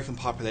of the American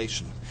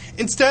population.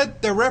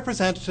 Instead, they're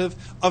representative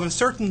of a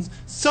certain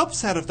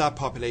subset of that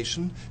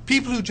population,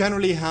 people who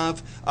generally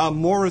have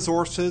more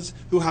resources,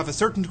 who have a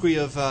certain degree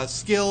of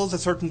skills, a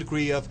certain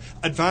degree of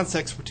advanced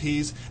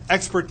expertise,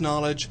 expert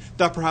knowledge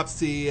that perhaps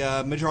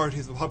the majority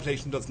of the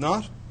population does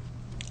not.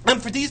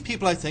 And for these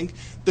people, I think,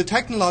 the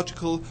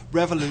technological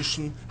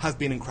revolution has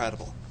been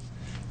incredible.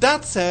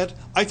 That said,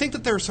 I think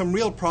that there are some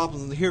real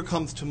problems, and here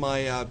comes to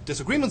my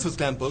disagreements with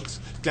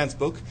Glenn's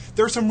book.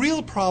 There are some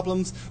real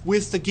problems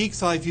with the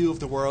geek's eye view of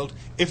the world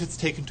if it's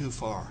taken too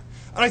far.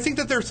 And I think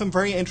that there are some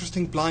very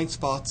interesting blind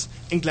spots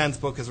in Glenn's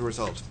book as a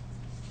result.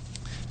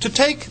 To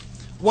take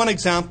one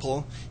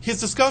example, his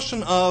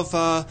discussion of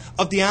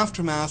the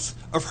aftermath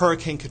of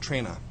Hurricane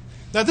Katrina.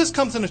 Now, this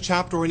comes in a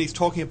chapter when he's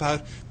talking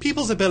about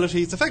people's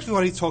abilities, effectively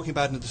what he's talking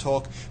about in the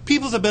talk,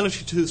 people's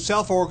ability to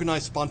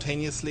self-organize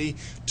spontaneously,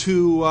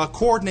 to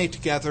coordinate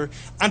together,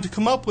 and to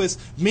come up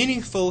with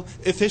meaningful,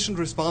 efficient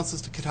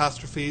responses to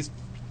catastrophes,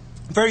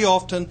 very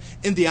often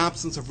in the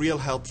absence of real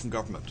help from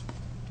government.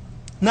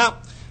 Now,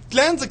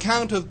 Glenn's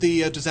account of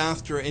the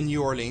disaster in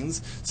New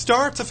Orleans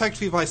starts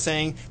effectively by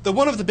saying that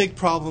one of the big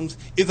problems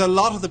is that a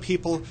lot of the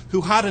people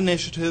who had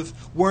initiative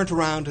weren't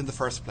around in the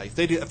first place.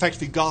 They'd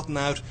effectively gotten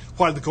out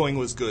while the going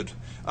was good.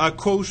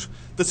 Quote,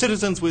 the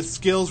citizens with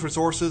skills,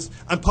 resources,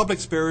 and public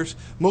spirit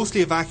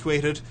mostly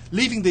evacuated,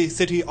 leaving the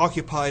city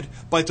occupied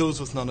by those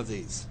with none of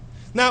these.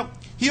 Now,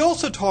 he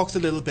also talks a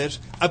little bit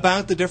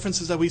about the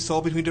differences that we saw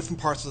between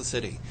different parts of the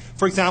city.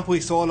 For example,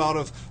 we saw a lot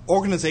of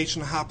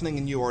organisation happening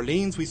in New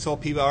Orleans. We saw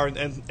people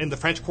in the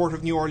French Quarter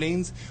of New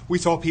Orleans. We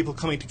saw people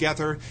coming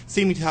together,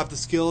 seeming to have the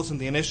skills and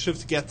the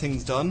initiative to get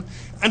things done.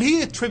 And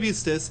he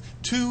attributes this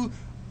to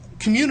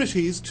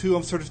communities,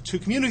 to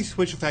communities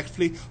which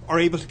effectively are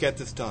able to get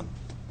this done.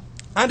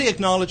 And he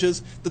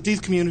acknowledges that these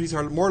communities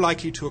are more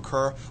likely to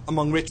occur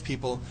among rich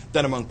people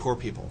than among poor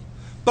people.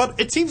 But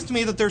it seems to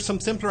me that there's some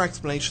simpler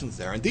explanations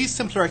there, and these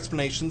simpler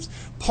explanations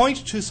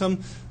point to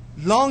some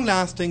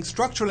long-lasting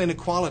structural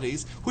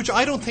inequalities, which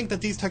I don't think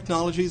that these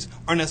technologies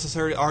are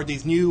necessarily, or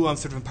these new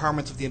sort of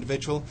empowerments of the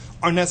individual,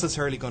 are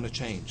necessarily going to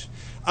change.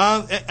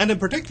 And in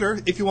particular,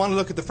 if you want to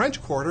look at the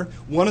French Quarter,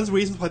 one of the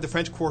reasons why the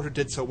French Quarter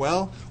did so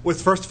well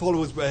was, first of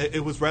all,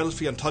 it was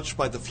relatively untouched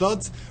by the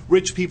floods.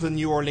 Rich people in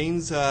New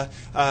Orleans,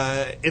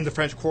 in the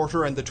French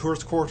Quarter and the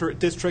Tourist Quarter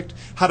district,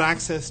 had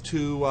access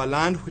to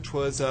land which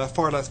was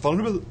far less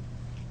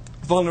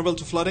vulnerable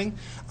to flooding,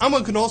 and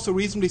one can also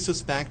reasonably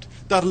suspect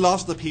that a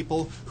lot of the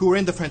people who were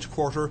in the French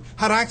Quarter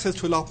had access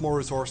to a lot more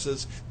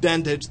resources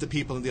than did the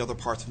people in the other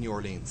parts of New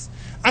Orleans.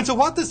 And so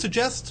what this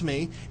suggests to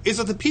me is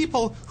that the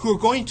people who are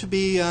going to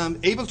be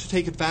able to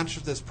take advantage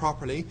of this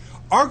properly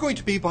are going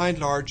to be, by and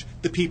large,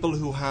 the people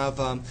who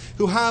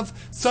have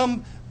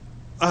some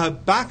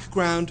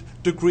background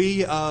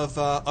degree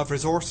of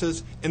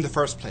resources in the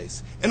first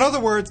place. In other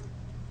words,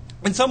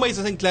 in some ways,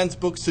 I think Glenn's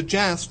book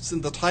suggests,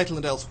 in the title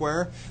and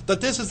elsewhere,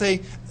 that this is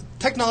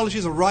technology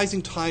is a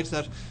rising tide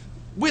that,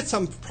 with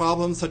some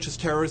problems such as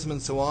terrorism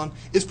and so on,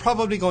 is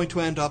probably going to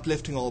end up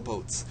lifting all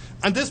boats.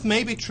 And this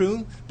may be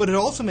true, but it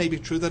also may be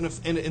true that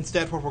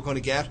instead what we're going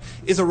to get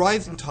is a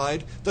rising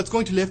tide that's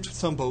going to lift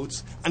some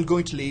boats and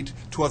going to lead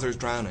to others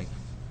drowning.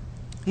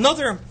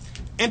 Another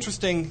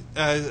interesting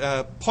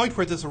point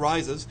where this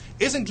arises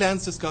is in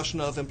Glenn's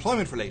discussion of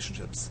employment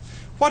relationships.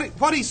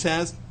 What he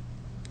says,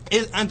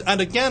 and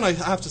again, I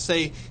have to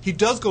say, he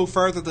does go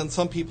further than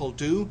some people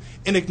do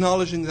in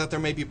acknowledging that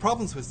there may be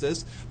problems with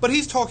this, but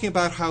he's talking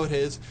about how it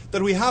is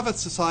that we have a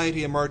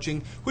society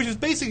emerging which is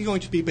basically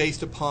going to be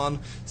based upon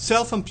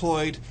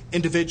self-employed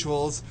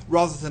individuals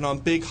rather than on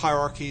big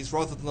hierarchies,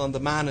 rather than on the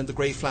man in the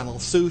grey flannel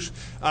suit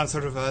and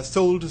sort of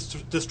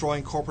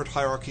soul-destroying corporate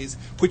hierarchies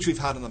which we've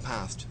had in the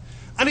past.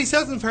 And he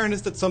says, in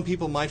fairness, that some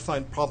people might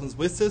find problems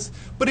with this,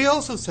 but he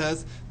also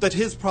says that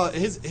his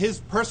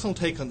personal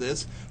take on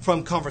this,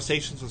 from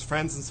conversations with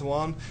friends and so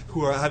on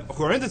who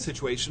are in this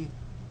situation,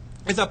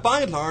 is that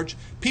by and large,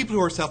 people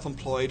who are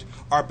self-employed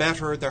are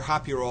better, they're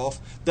happier off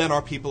than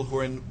are people who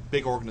are in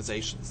big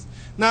organizations.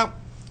 Now,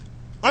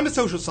 I'm a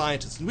social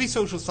scientist, and we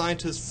social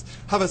scientists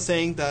have a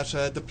saying that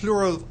the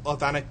plural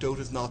of anecdote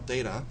is not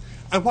data.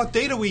 And what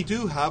data we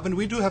do have, and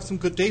we do have some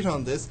good data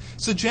on this,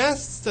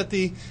 suggests that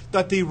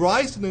the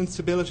rise in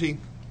instability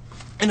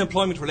in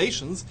employment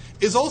relations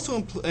is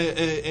also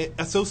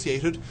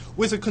associated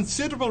with a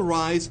considerable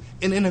rise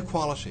in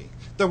inequality.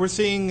 That we're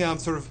seeing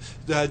sort of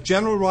the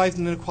general rise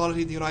in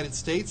inequality in the United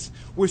States.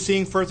 We're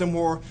seeing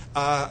furthermore,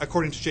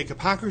 according to Jacob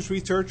Hacker's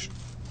research,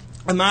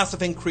 a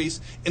massive increase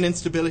in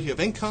instability of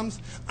incomes,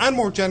 and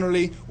more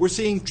generally, we're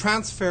seeing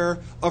transfer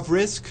of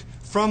risk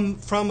from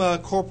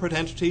corporate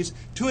entities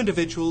to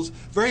individuals,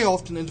 very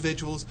often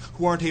individuals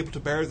who aren't able to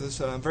bear this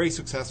very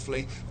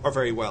successfully or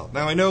very well.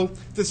 Now, I know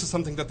this is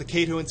something that the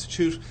Cato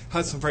Institute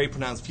has some very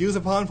pronounced views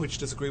upon, which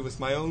disagree with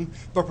my own,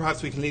 but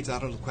perhaps we can leave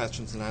that under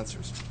questions and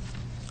answers.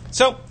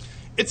 So,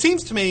 it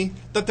seems to me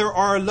that there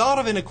are a lot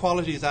of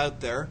inequalities out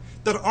there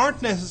that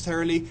aren't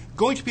necessarily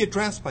going to be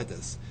addressed by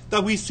this.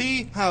 That we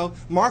see how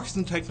markets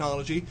and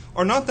technology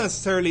are not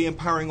necessarily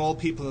empowering all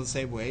people in the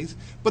same ways,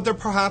 but they're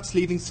perhaps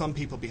leaving some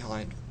people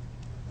behind.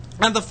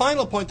 And the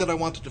final point that I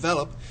want to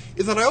develop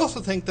is that I also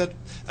think that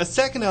a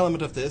second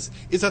element of this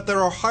is that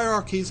there are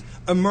hierarchies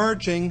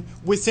emerging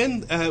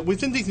within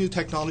these new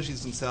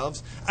technologies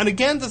themselves. And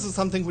again, this is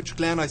something which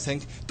Glenn, I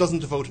think, doesn't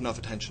devote enough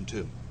attention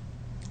to.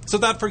 So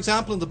that, for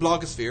example, in the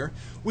blogosphere,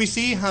 we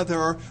see how there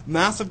are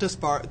massive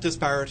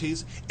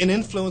disparities in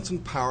influence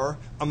and power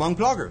among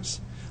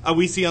bloggers.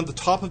 We see on the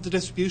top of the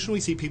distribution, we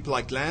see people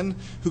like Glenn,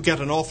 who get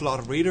an awful lot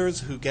of readers,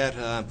 who get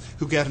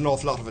an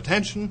awful lot of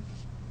attention.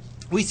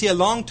 We see a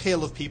long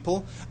tail of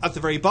people at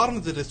the very bottom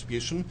of the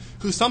distribution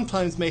who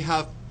sometimes may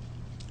have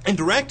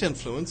indirect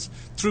influence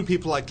through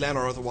people like Glenn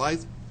or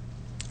otherwise,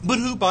 but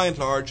who, by and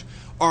large,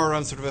 are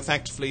sort of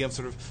effectively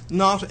sort of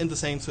not in the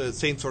same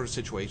sort of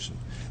situation.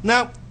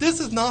 Now, this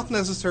is not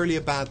necessarily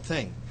a bad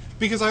thing,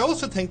 because I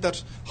also think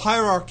that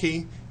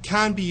hierarchy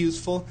can be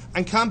useful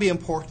and can be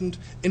important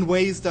in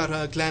ways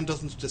that Glenn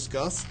doesn't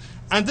discuss.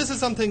 And this is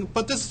something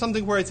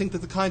where I think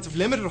that the kinds of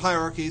limited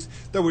hierarchies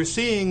that we're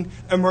seeing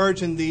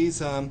emerge in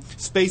these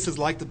spaces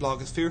like the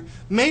blogosphere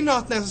may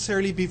not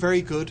necessarily be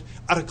very good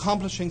at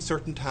accomplishing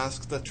certain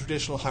tasks that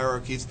traditional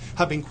hierarchies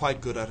have been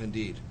quite good at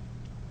indeed.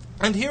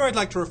 And here I'd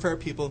like to refer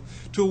people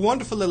to a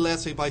wonderful little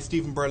essay by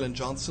Stephen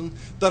Berlin-Johnson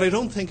that I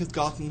don't think has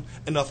gotten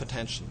enough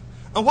attention.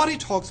 And what he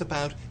talks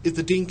about is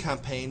the Dean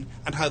campaign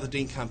and how the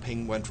Dean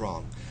campaign went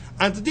wrong.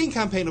 And the Dean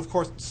campaign, of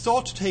course,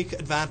 sought to take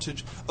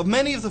advantage of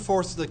many of the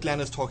forces that Glenn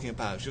is talking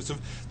about. Just of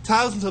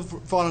thousands of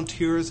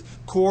volunteers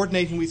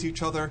coordinating with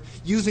each other,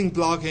 using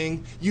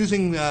blogging,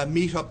 using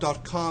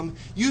meetup.com,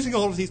 using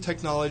all of these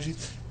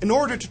technologies in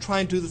order to try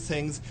and do the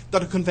things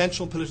that a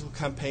conventional political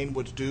campaign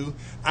would do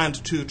and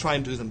to try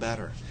and do them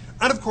better.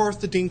 And, of course,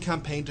 the Dean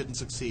campaign didn't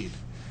succeed.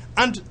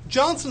 And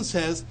Johnson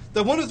says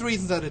that one of the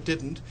reasons that it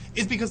didn't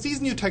is because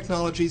these new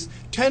technologies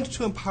tend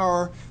to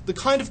empower the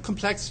kind of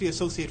complexity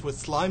associated with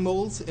slime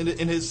molds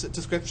in his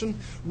description,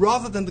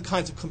 rather than the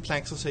kinds of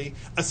complexity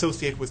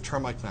associated with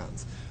termite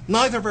mounds.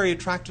 Neither very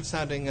attractive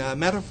sounding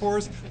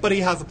metaphors, but he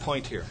has a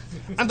point here.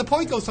 And the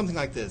point goes something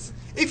like this.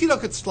 If you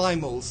look at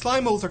slime molds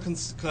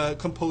are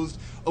composed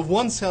of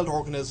one-celled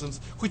organisms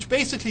which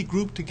basically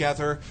group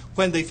together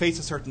when they face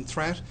a certain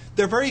threat.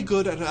 They're very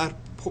good at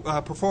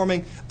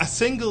performing a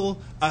single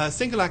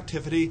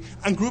activity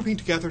and grouping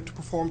together to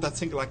perform that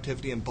single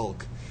activity in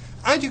bulk.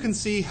 And you can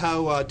see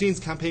how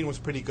Dean's campaign was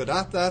pretty good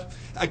at that,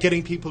 at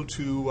getting people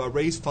to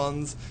raise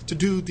funds, to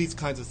do these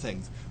kinds of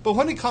things. But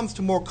when it comes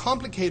to more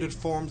complicated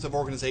forms of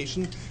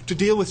organisation, to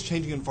deal with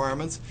changing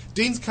environments,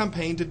 Dean's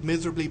campaign did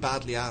miserably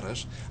badly at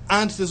it.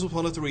 And this was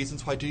one of the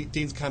reasons why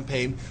Dean's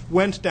campaign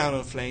went down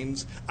in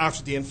flames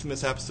after the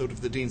infamous episode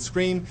of the Dean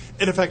Scream.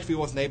 It effectively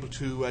wasn't able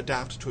to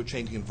adapt to a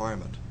changing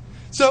environment.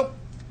 So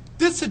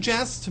this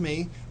suggests to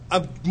me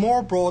a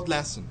more broad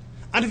lesson.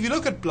 And if you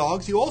look at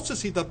blogs, you also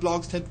see that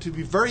blogs tend to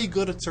be very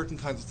good at certain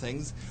kinds of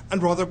things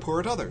and rather poor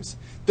at others.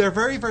 They're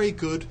very, very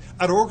good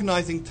at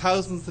organising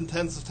thousands and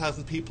tens of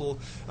thousands of people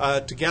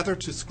together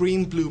to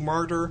scream blue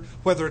murder,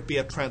 whether it be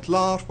at Trent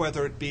Lott,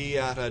 whether it be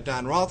at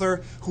Dan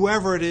Rother,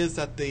 whoever it is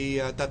that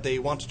they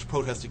wanted to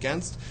protest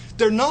against.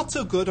 They're not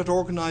so good at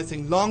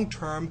organising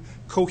long-term,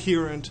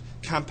 coherent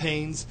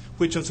campaigns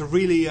which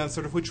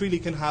really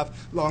can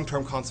have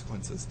long-term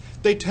consequences.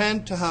 They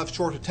tend to have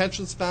short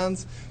attention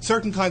spans.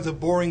 Certain kinds of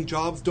boring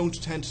jobs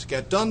don't tend to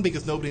get done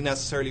because nobody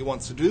necessarily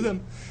wants to do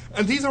them.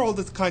 And these are all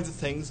the kinds of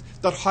things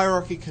that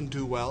hierarchy can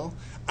do well.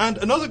 And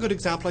another good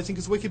example, I think,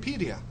 is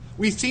Wikipedia.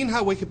 We've seen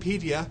how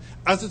Wikipedia,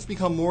 as it's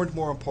become more and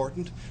more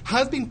important,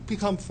 has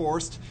become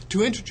forced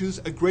to introduce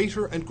a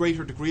greater and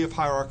greater degree of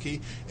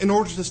hierarchy in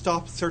order to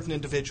stop certain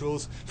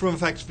individuals from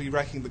effectively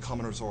wrecking the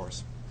common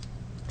resource.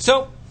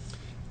 So,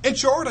 in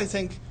short, I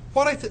think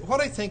what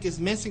I think is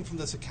missing from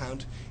this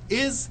account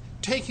is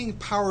taking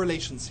power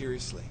relations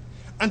seriously.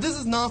 And this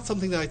is not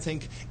something that I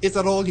think is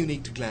at all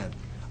unique to Glenn.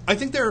 I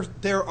think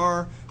there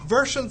are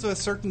versions of a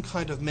certain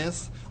kind of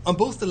myth on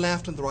both the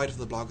left and the right of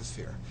the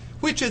blogosphere,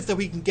 which is that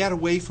we can get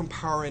away from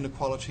power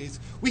inequalities,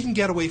 we can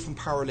get away from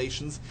power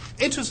relations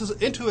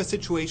into a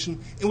situation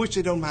in which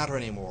they don't matter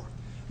anymore.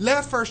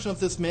 Left version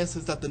of this myth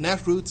is that the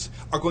netroots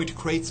are going to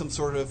create some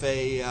sort of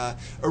a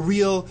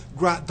real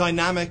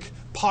dynamic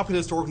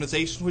populist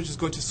organisation which is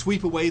going to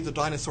sweep away the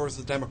dinosaurs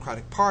of the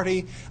Democratic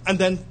Party and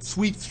then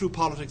sweep through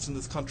politics in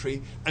this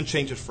country and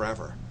change it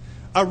forever.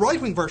 A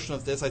right-wing version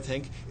of this, I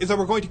think, is that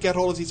we're going to get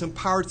all of these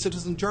empowered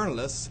citizen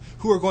journalists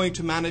who are going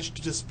to manage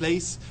to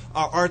displace,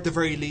 or at the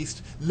very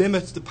least,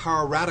 limit the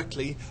power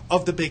radically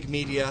of the big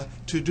media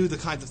to do the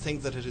kinds of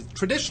things that it has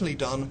traditionally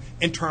done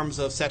in terms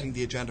of setting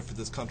the agenda for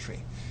this country.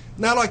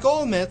 Now, like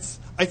all myths,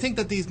 I think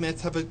that these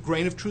myths have a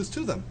grain of truth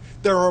to them.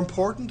 There are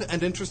important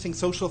and interesting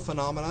social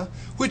phenomena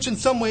which in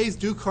some ways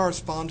do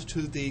correspond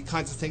to the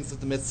kinds of things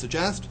that the myths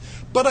suggest,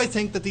 but I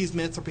think that these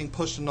myths are being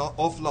pushed an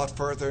awful lot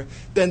further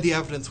than the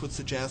evidence would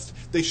suggest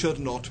they should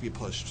and ought to be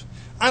pushed.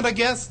 And I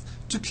guess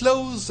to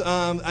close,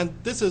 and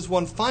this is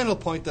one final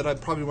point that I'm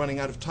probably running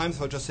out of time,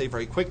 so I'll just say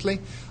very quickly,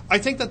 I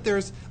think that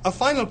there's a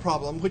final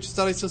problem, which is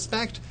that I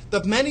suspect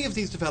that many of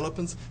these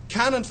developments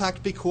can in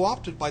fact be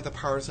co-opted by the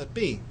powers that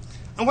be.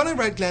 And when I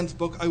read Glenn's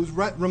book, I was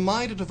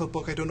reminded of a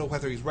book, I don't know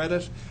whether he's read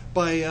it,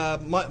 by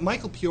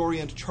Michael Piori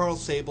and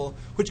Charles Sable,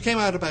 which came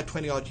out about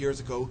 20-odd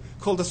years ago,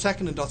 called The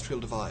Second Industrial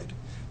Divide.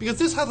 Because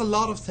this has a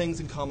lot of things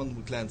in common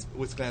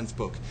with Glenn's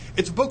book.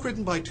 It's a book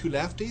written by two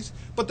lefties,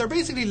 but they're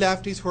basically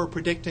lefties who are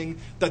predicting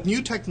that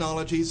new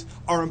technologies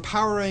are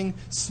empowering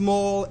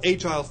small,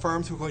 agile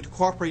firms who are going to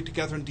cooperate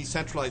together in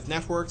decentralized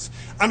networks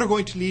and are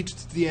going to lead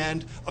to the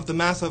end of the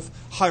massive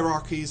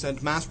hierarchies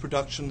and mass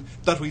production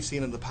that we've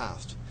seen in the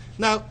past.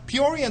 Now,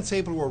 Piori and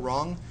Sable were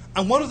wrong,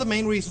 and one of the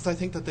main reasons I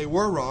think that they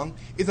were wrong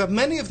is that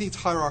many of these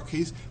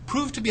hierarchies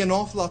proved to be an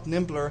awful lot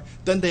nimbler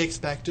than they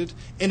expected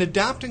in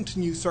adapting to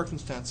new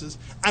circumstances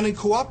and in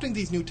co-opting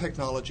these new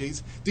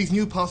technologies, these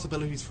new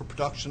possibilities for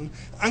production,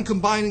 and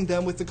combining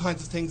them with the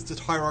kinds of things that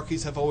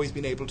hierarchies have always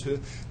been able to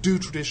do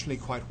traditionally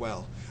quite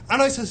well.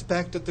 And I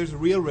suspect that there's a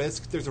real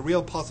risk, there's a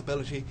real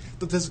possibility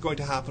that this is going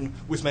to happen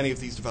with many of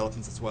these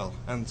developments as well.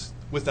 And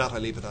with that, I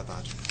leave it at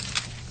that.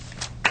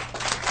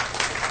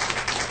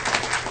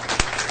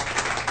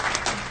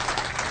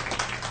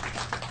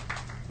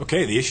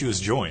 Okay, the issue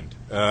is joined.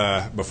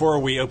 Before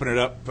we open it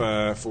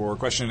up for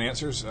question and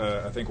answers,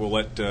 I think we'll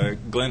let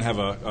Glenn have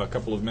a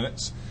couple of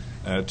minutes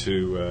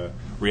to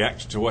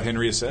react to what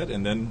Henry has said,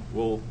 and then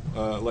we'll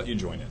let you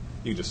join in.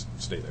 You just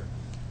stay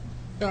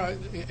there.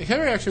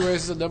 Henry actually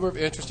raises a number of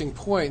interesting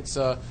points.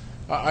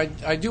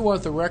 I do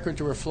want the record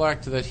to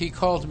reflect that he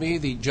called me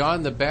the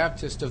John the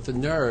Baptist of the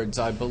nerds,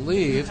 I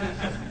believe,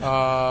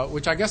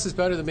 which I guess is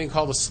better than being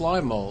called a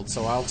slime mold,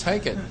 so I'll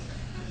take it.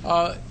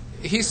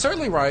 He's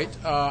certainly right.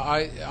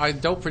 I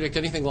don't predict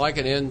anything like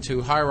an end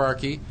to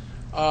hierarchy,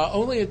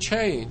 only a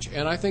change,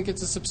 and I think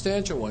it's a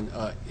substantial one.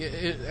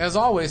 As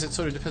always, it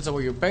sort of depends on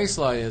where your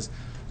baseline is.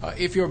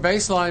 If your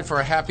baseline for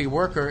a happy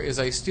worker is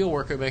a steel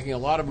worker making a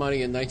lot of money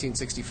in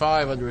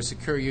 1965 under a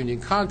secure union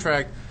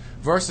contract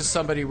versus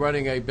somebody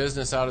running a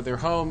business out of their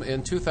home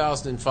in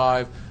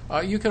 2005,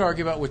 you could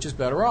argue about which is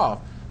better off.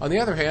 On the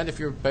other hand, if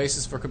your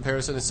basis for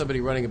comparison is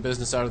somebody running a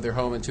business out of their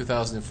home in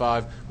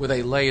 2005 with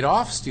a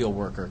laid-off steel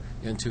worker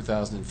in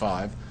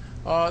 2005,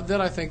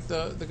 then I think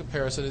the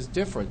comparison is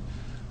different.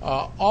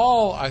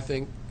 All, I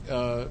think,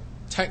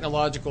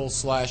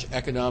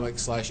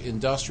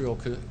 technological/economic/industrial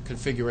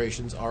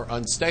configurations are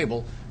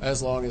unstable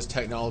as long as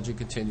technology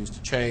continues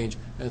to change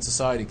and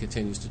society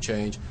continues to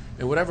change.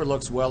 And whatever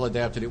looks well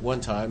adapted at one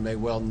time may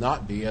well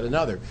not be at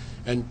another.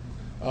 And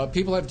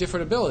people have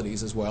different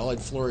abilities as well and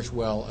flourish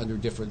well under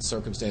different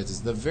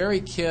circumstances. The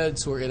very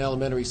kids who are in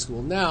elementary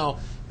school now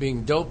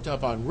being doped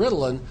up on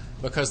Ritalin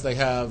because they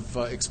have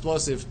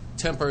explosive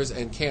tempers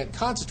and can't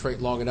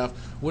concentrate long enough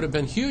would have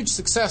been huge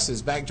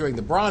successes back during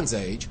the Bronze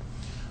Age.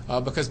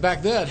 Because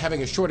back then,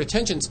 having a short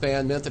attention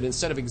span meant that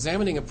instead of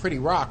examining a pretty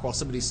rock while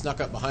somebody snuck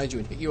up behind you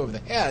and hit you over the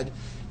head,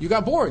 you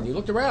got bored and you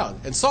looked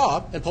around and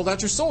saw and pulled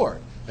out your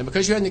sword. And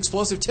because you had an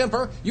explosive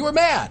temper, you were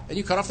mad and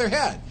you cut off their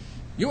head.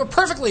 You were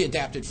perfectly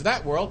adapted for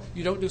that world.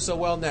 You don't do so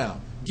well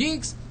now.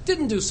 Geeks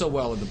didn't do so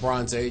well in the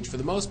Bronze Age for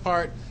the most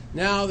part.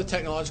 Now the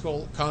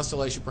technological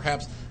constellation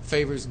perhaps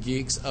favors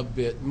geeks a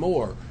bit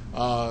more.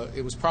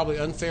 It was probably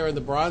unfair in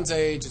the Bronze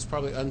Age. It's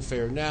probably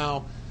unfair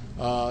now.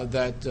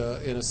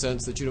 In a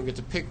sense, that you don't get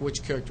to pick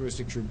which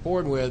characteristics you're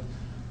born with.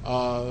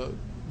 The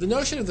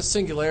notion of the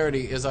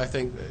singularity is, I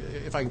think,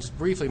 if I can just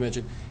briefly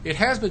mention, it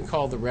has been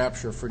called the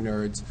rapture for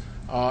nerds,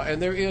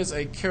 and there is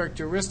a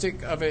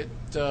characteristic of it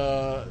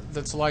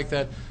that's like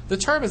that. The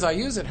term, as I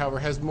use it, however,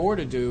 has more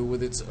to do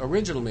with its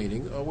original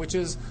meaning, which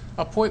is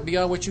a point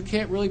beyond which you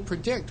can't really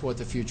predict what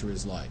the future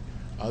is like.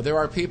 There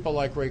are people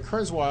like Ray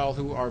Kurzweil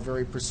who are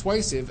very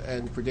persuasive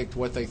and predict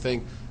what they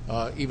think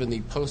even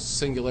the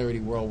post-singularity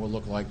world will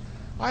look like.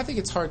 I think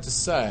it's hard to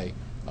say.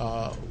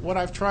 What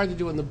I've tried to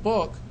do in the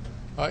book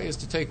is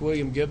to take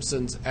William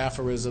Gibson's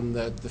aphorism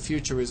that the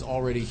future is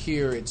already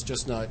here, it's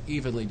just not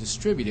evenly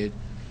distributed,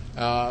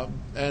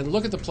 and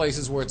look at the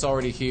places where it's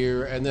already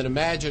here and then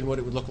imagine what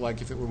it would look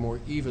like if it were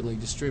more evenly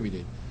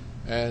distributed.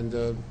 And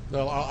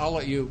I'll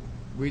let you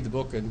read the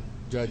book and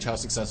judge how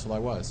successful I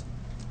was.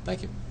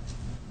 Thank you.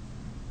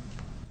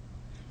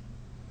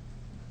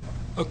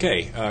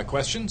 Okay,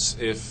 questions?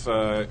 If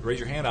raise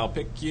your hand, I'll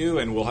pick you,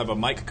 and we'll have a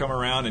mic come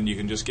around, and you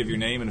can just give your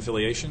name and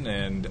affiliation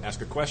and ask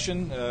a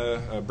question,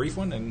 a brief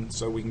one, and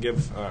so we can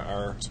give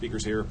our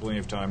speakers here plenty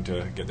of time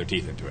to get their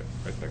teeth into it.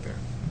 Right back there.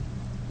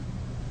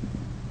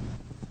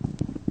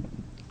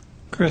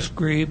 Chris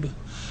Grebe,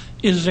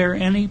 is there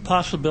any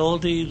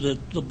possibility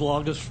that the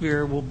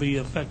blogosphere will be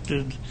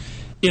affected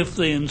if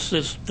they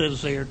insist,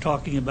 as they are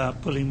talking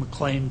about, putting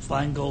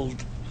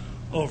McCain-Feingold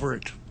over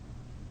it?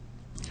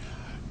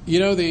 You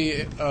know,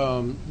 the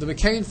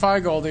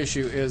McCain-Feingold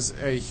issue is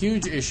a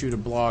huge issue to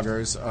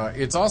bloggers.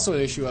 It's also an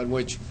issue on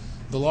which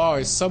the law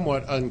is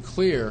somewhat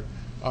unclear.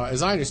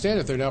 As I understand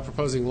it, they're now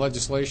proposing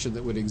legislation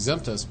that would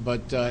exempt us,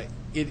 but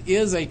it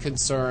is a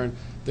concern.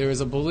 There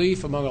is a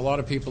belief among a lot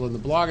of people in the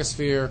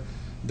blogosphere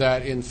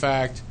that, in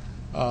fact,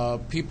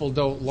 people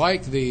don't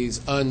like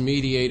these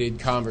unmediated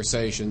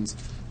conversations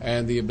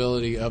and the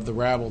ability of the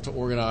rabble to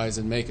organize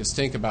and make us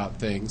think about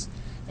things.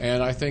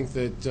 And I think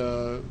that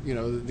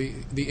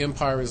the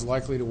empire is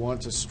likely to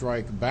want to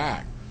strike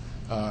back.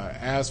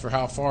 As for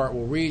how far it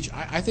will reach,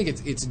 I think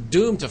it's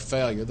doomed to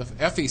failure. The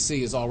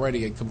FEC is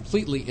already a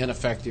completely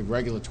ineffective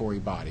regulatory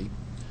body.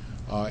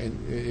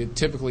 It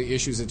typically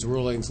issues its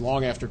rulings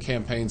long after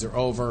campaigns are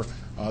over.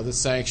 The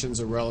sanctions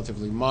are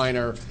relatively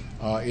minor.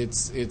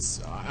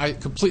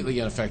 Completely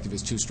ineffective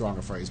is too strong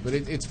a phrase, but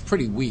it's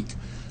pretty weak.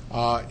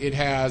 It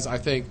has, I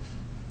think,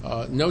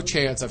 no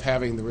chance of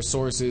having the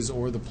resources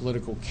or the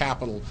political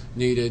capital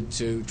needed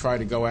to try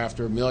to go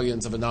after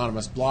millions of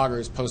anonymous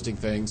bloggers posting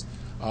things.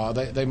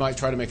 They might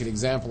try to make an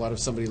example out of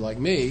somebody like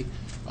me,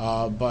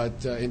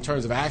 but in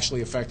terms of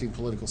actually affecting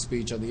political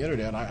speech on the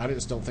Internet, I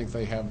just don't think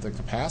they have the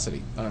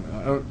capacity. I don't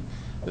know.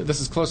 This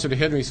is closer to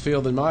Henry's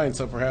field than mine,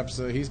 so perhaps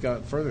he's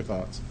got further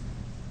thoughts.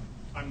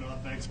 I'm not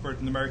an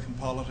expert in American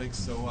politics,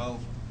 so I'll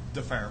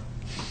defer.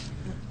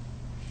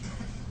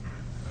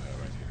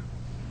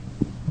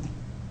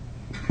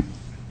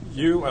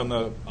 You on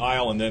the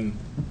aisle, and then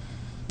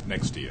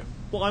next to you.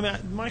 Well,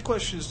 my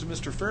question is to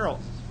Mr.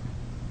 Farrell.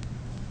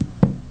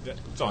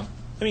 It's on.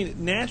 I mean,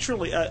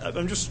 naturally,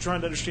 I'm just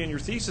trying to understand your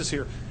thesis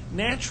here.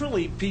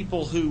 Naturally,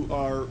 people who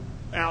are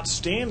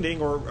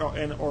outstanding or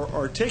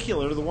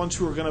articulate are the ones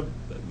who are going to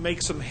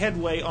make some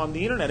headway on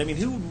the Internet. I mean,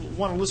 who would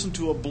want to listen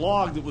to a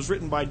blog that was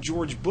written by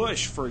George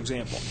Bush, for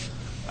example?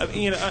 I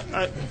mean,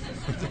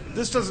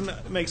 this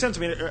doesn't make sense.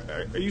 I mean,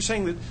 are you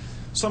saying that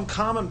some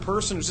common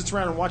person who sits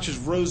around and watches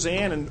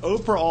Roseanne and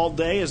Oprah all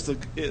day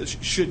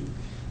should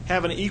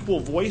have an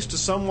equal voice to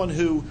someone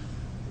who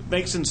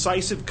makes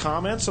incisive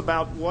comments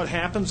about what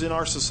happens in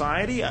our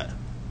society?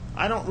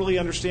 I don't really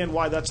understand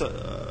why that's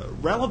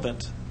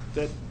relevant.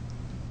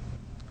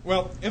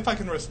 Well, if I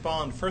can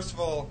respond, first of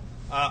all,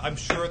 I'm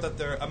sure that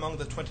among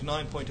the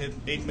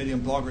 29.8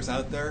 million bloggers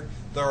out there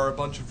are a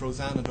bunch of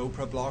Roseanne and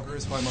Oprah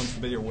bloggers who I'm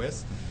unfamiliar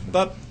with.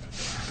 But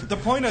the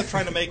point I was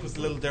trying to make was a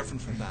little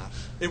different from that.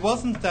 It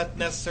wasn't that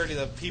necessarily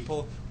that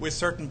people with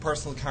certain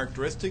personal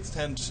characteristics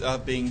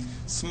being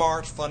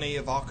smart, funny,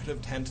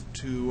 evocative, tend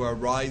to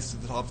rise to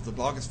the top of the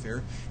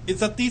blogosphere. It's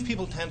that these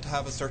people tend to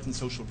have a certain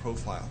social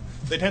profile.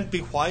 They tend to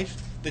be white,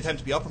 they tend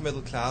to be upper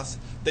middle class,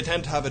 they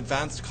tend to have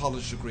advanced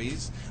college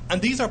degrees,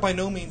 and these are by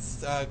no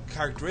means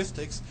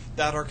characteristics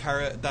that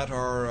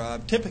are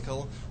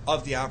typical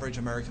of the average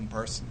American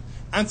person.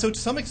 And so, to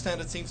some extent,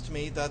 it seems to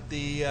me that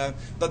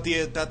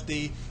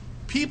the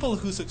people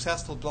who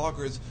successful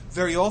bloggers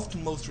very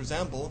often most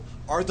resemble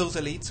are those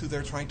elites who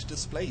they're trying to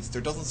displace.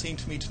 There doesn't seem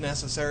to me to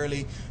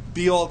necessarily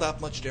be all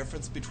that much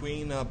difference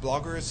between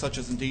bloggers, such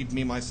as indeed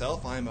me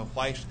myself. I'm a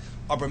white,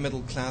 upper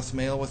middle class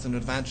male with an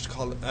advanced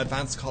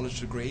college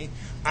degree,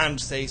 and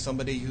say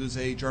somebody who's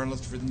a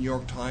journalist for the New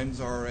York Times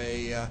or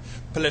a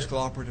political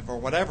operative or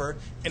whatever,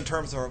 in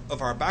terms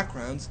of our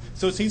backgrounds.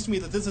 So it seems to me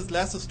that this is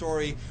less a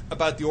story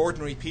about the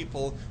ordinary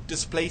people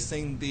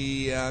displacing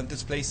the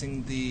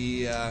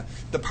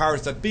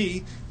powers that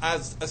be,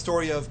 as a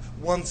story of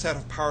one set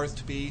of powers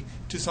to be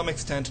to some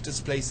extent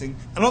displacing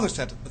another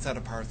set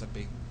of powers that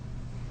be.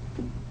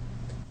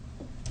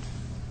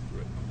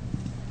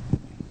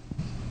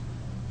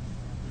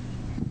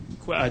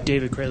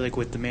 David Kralik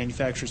with the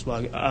Manufacturers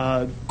Blog.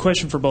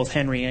 Question for both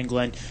Henry and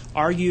Glenn.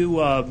 Are you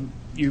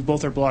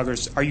both are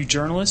bloggers. Are you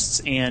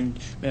journalists? And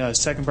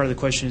second part of the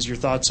question is your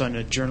thoughts on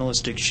a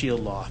journalistic shield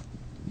law.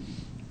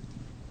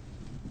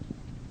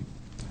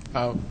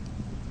 I'm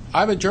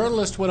a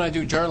journalist when I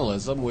do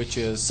journalism, which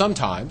is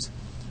sometimes.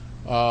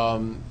 I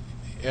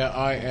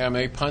am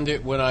a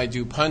pundit when I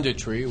do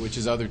punditry, which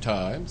is other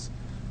times.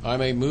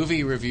 I'm a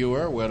movie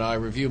reviewer when I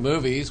review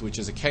movies, which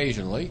is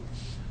occasionally.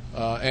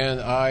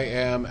 And I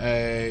am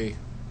I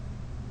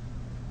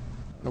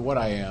don't know what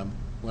I am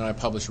when I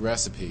publish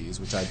recipes,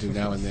 which I do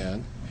now and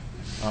then.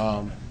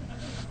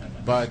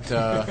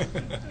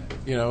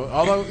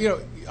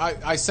 Although,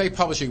 I say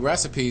publishing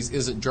recipes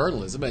isn't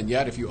journalism, and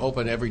yet if you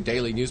open every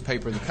daily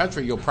newspaper in the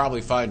country, you'll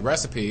probably find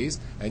recipes,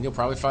 and you'll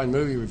probably find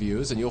movie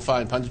reviews, and you'll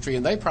find punditry,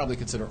 and they probably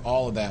consider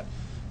all of that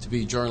to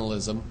be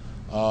journalism.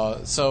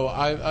 So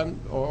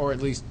I'm or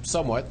at least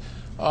somewhat.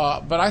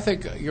 But I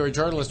think you're a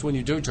journalist when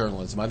you do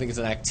journalism. I think it's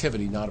an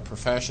activity, not a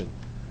profession.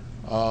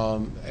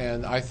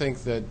 And I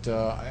think that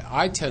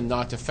I tend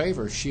not to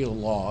favor shield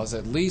laws,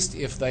 at least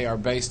if they are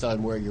based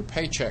on where your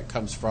paycheck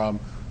comes from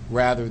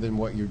rather than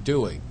what you're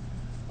doing.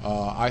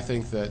 I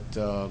think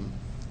that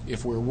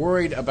if we're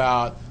worried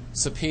about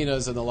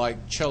subpoenas and the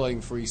like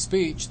chilling free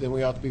speech, then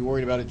we ought to be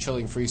worried about it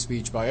chilling free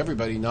speech by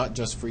everybody, not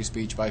just free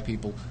speech by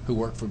people who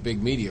work for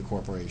big media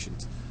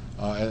corporations.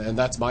 And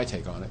that's my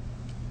take on it.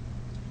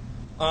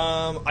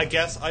 I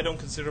guess I don't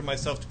consider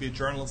myself to be a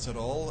journalist at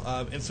all.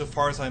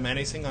 Insofar as I'm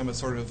anything, I'm a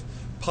sort of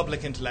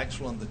public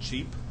intellectual on the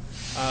cheap.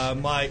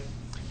 My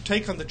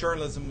take on the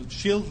journalism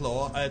shield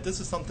law, this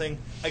is something,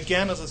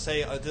 again, as I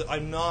say,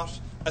 I'm not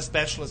a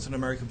specialist in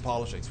American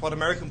politics. What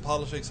American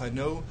politics I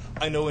know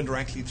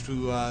indirectly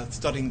through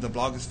studying the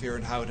blogosphere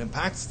and how it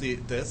impacts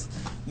this.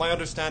 My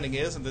understanding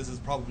is, and this is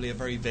probably a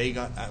very vague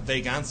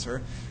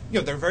answer,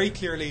 there very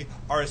clearly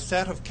are a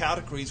set of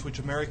categories which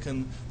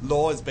American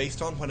law is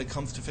based on when it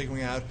comes to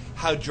figuring out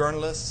how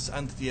journalists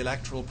and the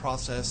electoral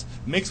process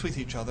mix with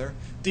each other.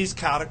 These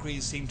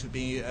categories seem to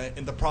be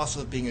in the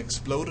process of being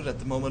exploded at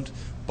the moment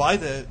by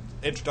the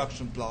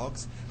introduction of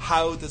blogs.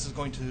 How this is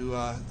going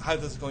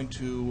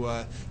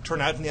to turn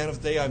out in the end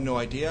of the day, I have no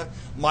idea.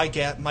 My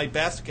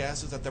best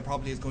guess is that there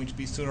probably is going to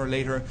be sooner or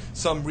later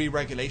some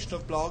re-regulation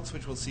of blogs,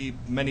 which will see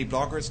many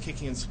bloggers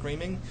kicking and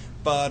screaming.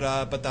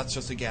 But that's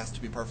just a guess,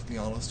 to be perfectly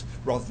honest,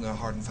 rather than a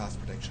hard and fast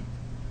prediction.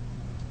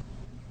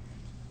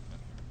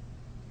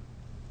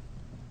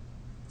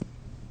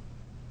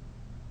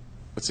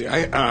 Let's see.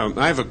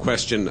 I have a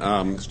question.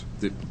 I'm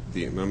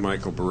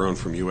Michael Barone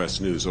from U.S.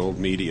 News, old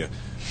media,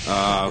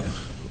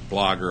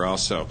 blogger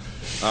also.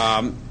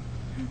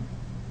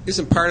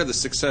 Isn't part of the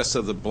success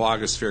of the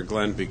blogosphere,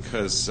 Glenn,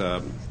 because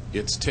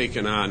it's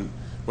taken on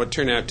what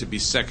turned out to be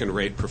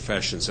second-rate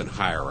professions and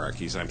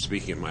hierarchies? I'm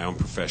speaking of my own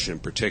profession in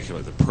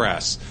particular, the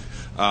press,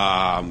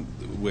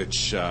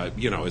 which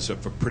is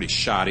of a pretty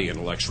shoddy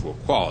intellectual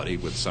quality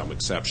with some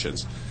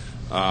exceptions.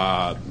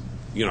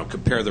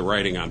 Compare the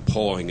writing on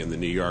polling in the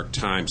New York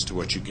Times to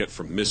what you get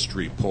from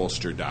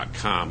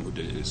MysteryPollster.com,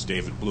 who is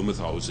David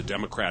Blumenthal, who's a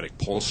Democratic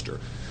pollster,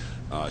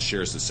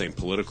 shares the same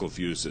political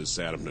views as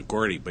Adam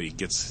Nagorny, but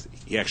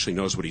he actually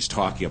knows what he's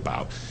talking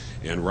about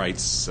and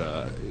writes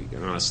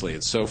honestly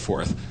and so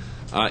forth.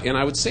 And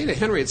I would say to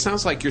Henry, it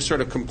sounds like you're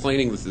sort of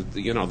complaining that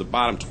the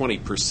bottom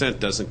 20%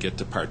 doesn't get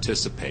to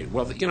participate.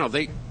 Well,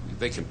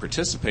 they can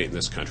participate in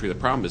this country. The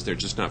problem is they're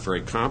just not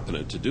very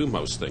competent to do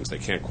most things. They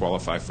can't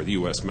qualify for the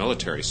U.S.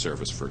 military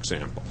service, for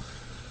example.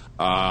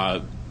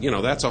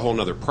 That's a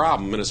whole other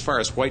problem. And as far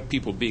as white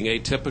people being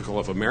atypical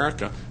of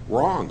America,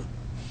 wrong.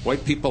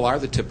 White people are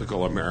the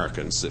typical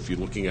Americans. If you're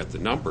looking at the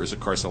numbers, of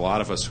course, a lot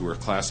of us who are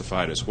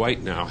classified as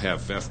white now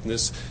have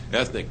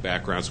ethnic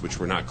backgrounds which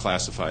were not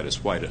classified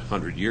as white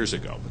 100 years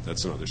ago, but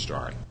that's another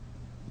story.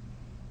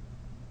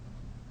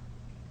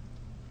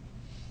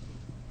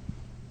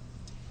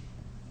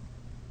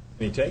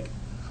 Any take?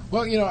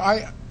 Well,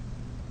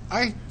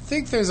 I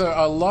think there's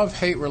a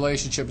love-hate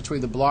relationship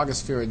between the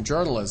blogosphere and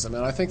journalism,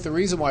 and I think the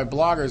reason why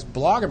bloggers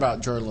blog about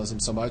journalism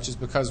so much is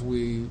because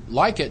we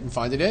like it and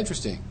find it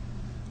interesting.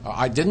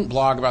 I didn't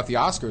blog about the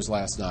Oscars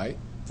last night,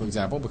 for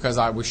example, because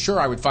I was sure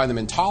I would find them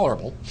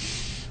intolerable,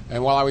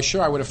 and while I was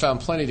sure I would have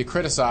found plenty to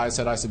criticize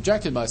had I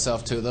subjected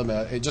myself to them,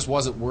 it just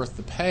wasn't worth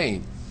the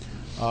pain.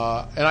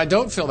 And I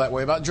don't feel that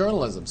way about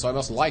journalism, so I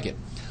must like it.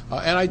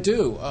 And I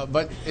do,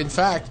 but in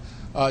fact,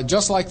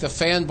 just like the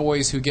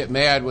fanboys who get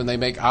mad when they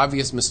make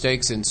obvious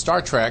mistakes in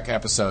Star Trek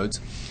episodes,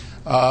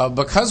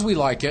 because we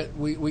like it,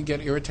 we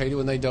get irritated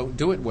when they don't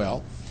do it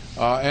well.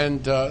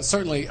 And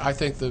certainly, I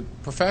think the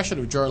profession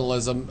of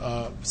journalism,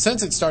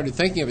 since it started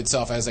thinking of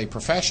itself as a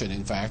profession,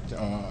 in fact,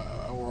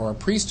 or a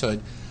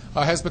priesthood,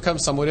 has become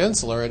somewhat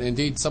insular, and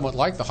indeed somewhat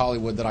like the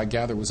Hollywood that I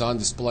gather was on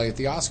display at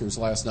the Oscars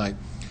last night.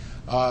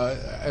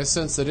 A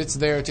sense that it's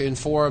there to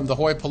inform the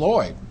hoi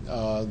polloi,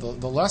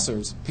 the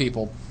lesser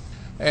people,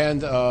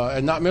 and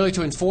not merely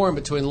to inform,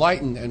 but to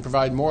enlighten and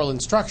provide moral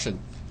instruction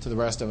to the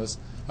rest of us.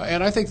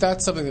 And I think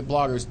that's something that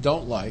bloggers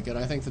don't like, and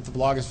I think that the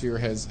blogosphere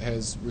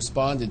has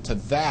responded to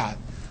that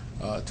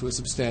to a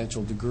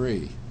substantial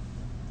degree.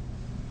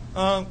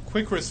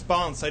 Quick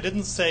response. I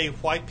didn't say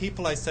white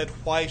people. I said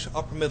white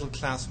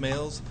upper-middle-class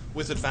males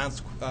with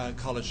advanced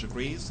college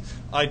degrees.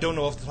 I don't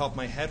know off the top of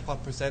my head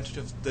what percentage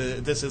of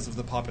this is of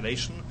the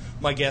population.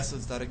 My guess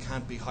is that it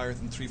can't be higher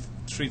than 3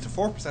 to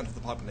 4% of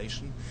the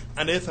population.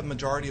 And if a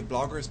majority of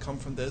bloggers come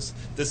from this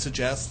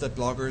suggests that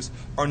bloggers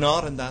are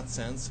not, in that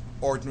sense,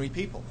 ordinary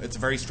people. It's a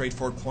very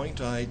straightforward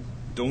point. I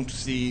don't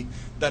see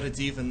that it's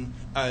even,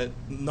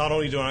 not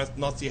only do I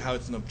not see how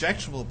it's an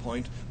objectionable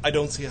point, I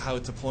don't see how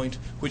it's a point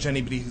which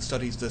anybody who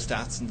studies the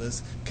stats in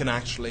this can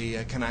actually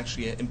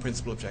in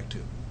principle object to.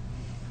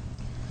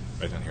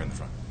 Right down here in the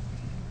front.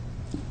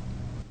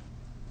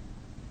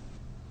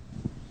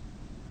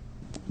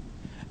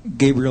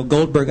 Gabriel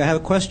Goldberg. I have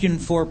a question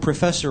for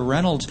Professor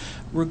Reynolds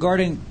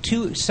regarding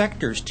two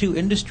sectors, two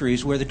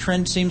industries where the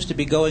trend seems to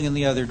be going in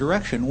the other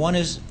direction. One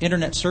is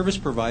Internet service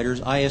providers,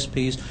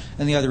 ISPs,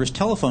 and the other is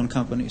telephone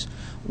companies,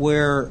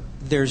 where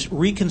there's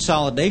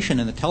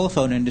reconsolidation in the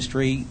telephone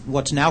industry.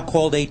 What's now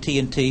called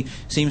AT&T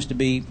seems to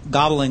be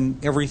gobbling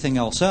everything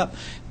else up.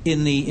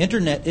 In the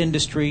Internet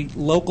industry,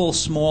 local,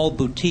 small,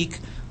 boutique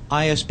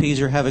ISPs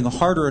are having a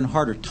harder and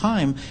harder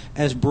time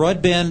as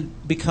broadband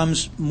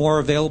becomes more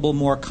available,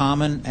 more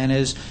common, and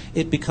as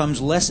it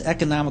becomes less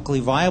economically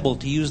viable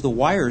to use the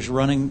wires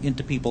running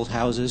into people's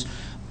houses.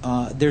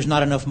 There's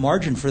not enough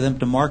margin for them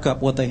to mark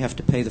up what they have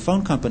to pay the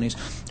phone companies.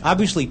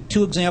 Obviously,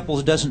 two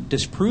examples doesn't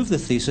disprove the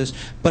thesis,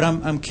 but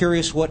I'm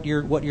curious what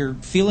your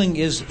feeling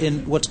is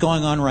in what's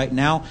going on right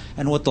now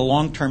and what the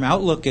long-term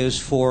outlook is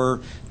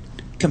for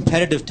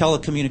competitive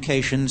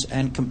telecommunications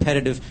and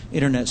competitive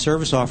Internet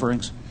service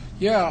offerings.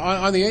 Yeah,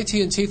 on the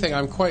AT&T thing,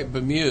 I'm quite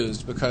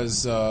bemused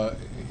because in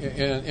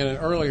an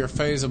earlier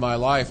phase of my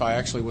life, I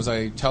actually was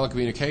a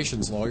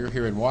telecommunications lawyer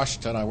here in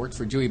Washington. I worked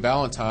for Dewey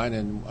Ballantine,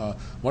 and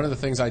one of the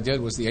things I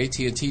did was the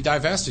AT&T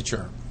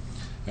divestiture.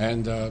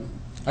 And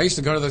I used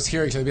to go to those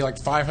hearings. There'd be like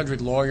 500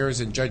 lawyers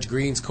in Judge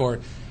Green's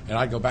court, and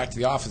I'd go back to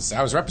the office and say,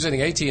 I was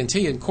representing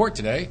AT&T in court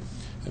today.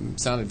 It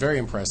sounded very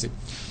impressive.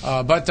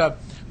 But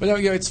no,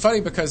 it's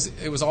funny because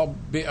it was all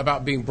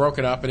about being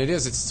broken up, and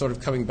it's sort of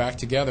coming back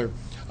together.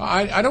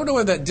 I don't know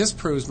whether that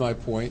disproves my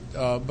point,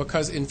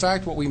 because, in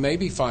fact, what we may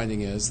be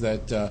finding is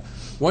that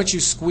once you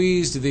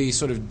squeezed the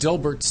sort of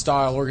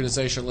Dilbert-style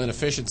organizational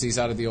inefficiencies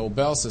out of the old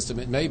Bell system,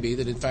 it may be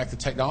that, in fact, the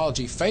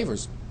technology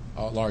favors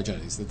large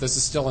entities, that this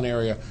is still an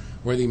area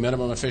where the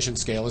minimum efficient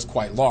scale is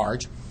quite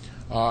large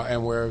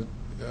and where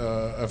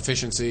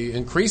efficiency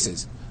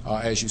increases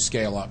as you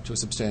scale up to a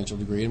substantial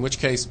degree, in which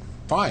case,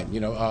 fine.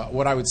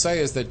 What I would say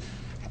is that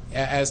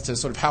as to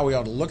sort of how we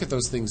ought to look at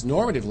those things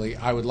normatively,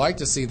 I would like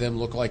to see them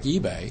look like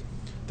eBay,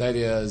 that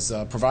is,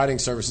 providing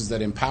services that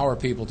empower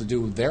people to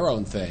do their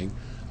own thing,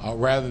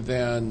 rather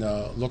than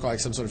look like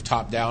some sort of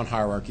top-down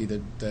hierarchy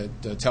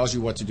that tells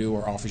you what to do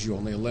or offers you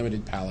only a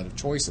limited palette of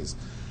choices.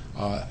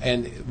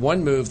 And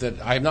one move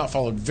that I have not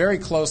followed very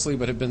closely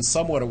but have been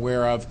somewhat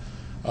aware of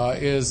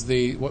is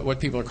what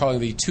people are calling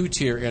the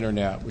two-tier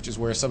internet, which is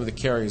where some of the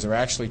carriers are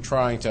actually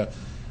trying to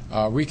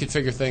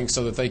reconfigure things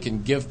so that they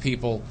can give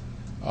people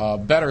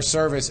better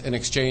service in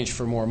exchange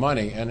for more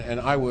money. And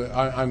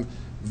I'm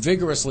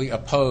vigorously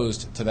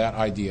opposed to that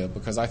idea,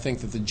 because I think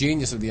that the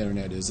genius of the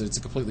Internet is that it's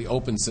a completely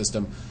open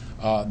system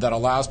that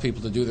allows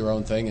people to do their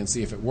own thing and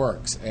see if it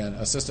works. And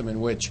a system in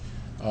which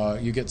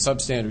you get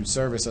substandard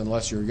service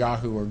unless you're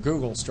Yahoo or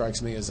Google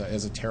strikes me as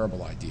a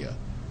terrible idea.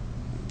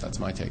 That's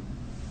my take.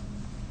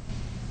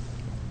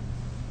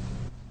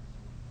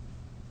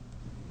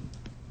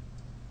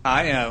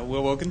 Hi,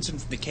 Will Wilkinson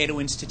from the Cato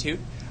Institute.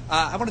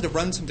 I wanted to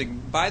run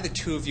something by the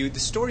two of you.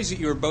 The stories that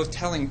you were both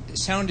telling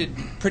sounded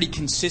pretty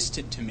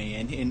consistent to me,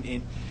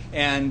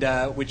 and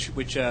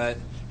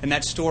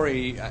that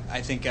story,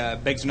 I think,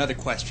 begs another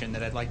question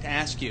that I'd like to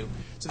ask you.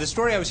 So the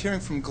story I was hearing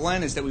from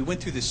Glenn is that we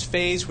went through this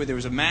phase where there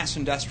was a mass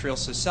industrial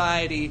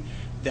society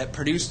that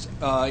produced,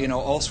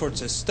 all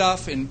sorts of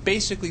stuff, and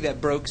basically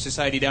that broke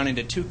society down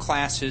into two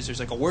classes. There's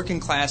like a working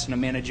class and a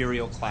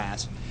managerial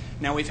class.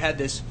 Now we've had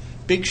this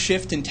big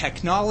shift in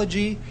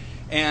technology,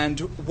 and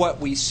what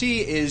we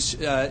see is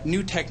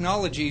new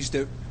technologies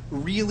that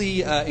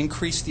really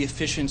increase the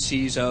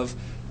efficiencies of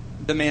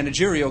the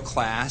managerial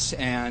class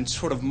and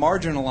sort of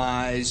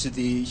marginalize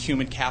the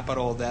human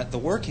capital that the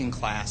working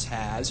class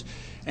has.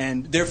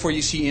 And therefore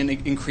you see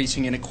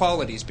increasing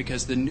inequalities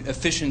because the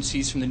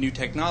efficiencies from the new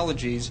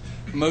technologies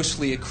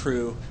mostly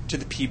accrue to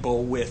the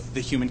people with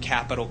the human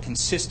capital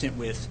consistent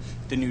with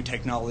the new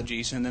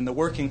technologies. And then the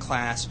working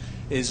class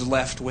is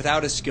left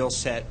without a skill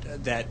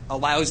set that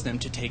allows them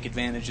to take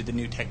advantage of the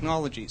new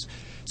technologies.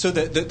 So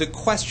the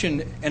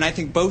question, and I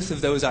think both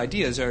of those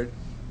ideas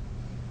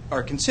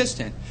are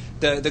consistent.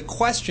 The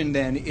question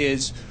then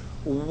is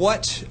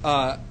what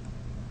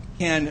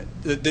can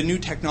the new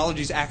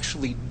technologies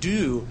actually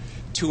do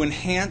to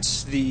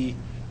enhance the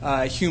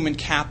human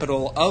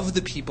capital of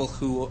the people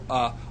who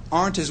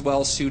aren't as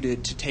well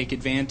suited to take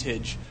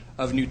advantage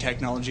of new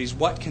technologies?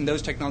 What can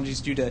those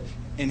technologies do to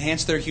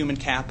enhance their human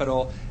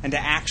capital and to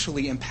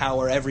actually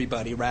empower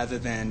everybody rather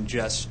than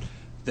just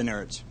the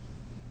nerds?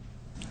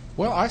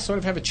 Well, I sort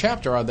of have a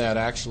chapter on that,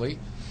 actually,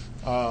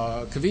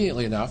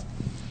 conveniently enough.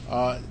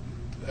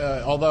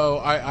 Although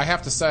I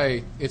have to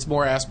say it's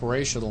more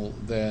aspirational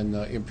than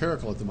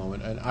empirical at the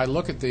moment. And I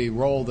look at the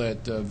role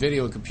that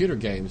video and computer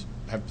games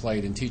have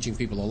played in teaching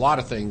people a lot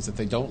of things that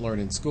they don't learn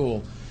in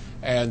school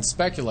and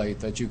speculate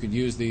that you could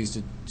use these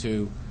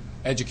to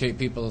educate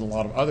people in a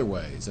lot of other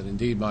ways. And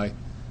indeed,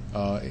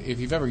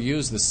 if you've ever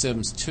used The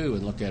Sims 2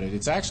 and looked at it,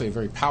 it's actually a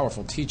very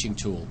powerful teaching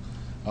tool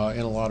in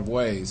a lot of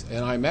ways.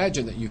 And I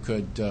imagine that you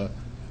could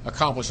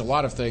accomplish a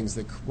lot of things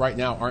that right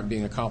now aren't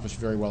being accomplished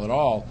very well at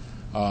all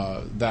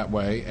that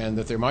way, and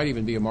that there might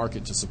even be a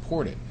market to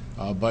support it.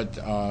 But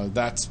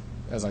that's,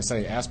 as I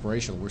say,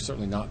 aspirational. We're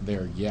certainly not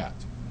there yet.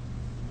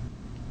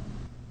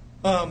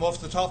 Off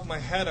the top of my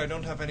head, I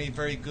don't have any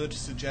very good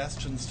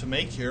suggestions to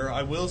make here.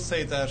 I will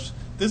say that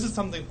this is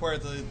something where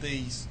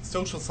the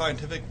social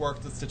scientific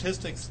work, the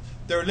statistics,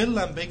 they're a little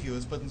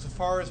ambiguous, but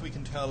insofar as we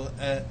can tell,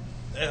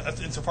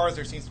 insofar as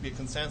there seems to be a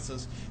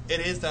consensus, it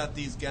is that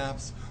these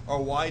gaps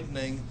are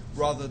widening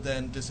rather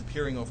than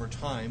disappearing over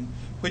time,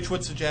 which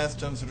would suggest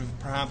sort of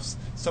perhaps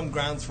some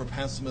grounds for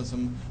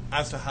pessimism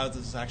as to how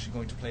this is actually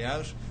going to play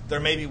out. There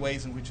may be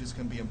ways in which this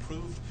can be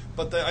improved,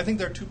 but I think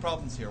there are two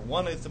problems here.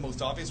 One is the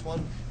most obvious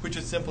one, which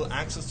is simple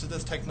access to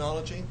this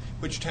technology,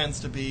 which tends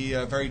to be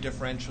very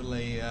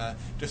differentially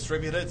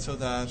distributed, so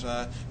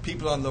that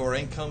people on lower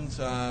incomes,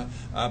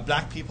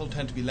 black people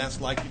tend to be less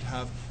likely to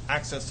have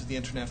access to the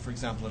internet, for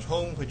example, at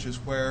home, which is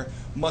where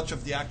much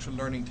of the actual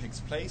learning takes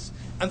place.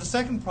 And the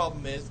second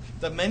problem is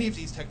that many of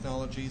these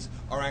technologies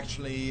are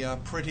actually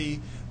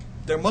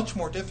they're much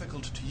more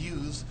difficult to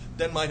use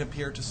than might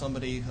appear to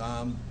somebody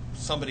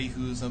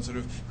who's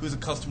who's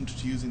accustomed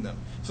to using them.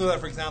 So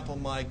that, for example,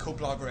 my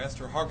co-blogger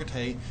Esther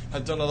Hargitay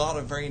has done a lot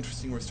of very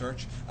interesting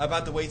research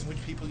about the ways in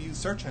which people use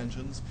search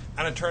engines,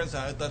 and it turns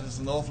out that it's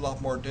an awful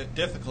lot more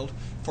difficult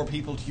for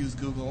people to use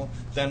Google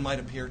than might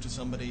appear to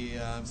somebody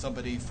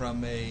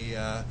from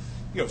a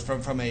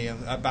from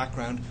a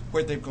background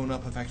where they've grown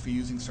up effectively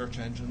using search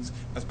engines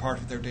as part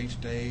of their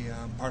day-to-day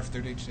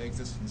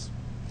existence.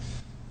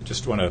 I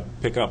just want to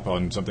pick up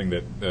on something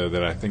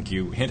that I think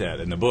you hint at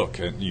in the book.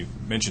 You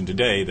mentioned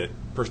today that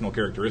personal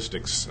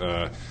characteristics,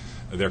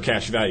 their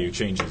cash value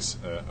changes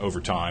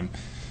over time.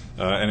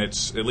 And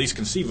it's at least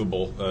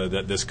conceivable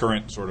that this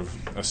current sort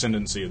of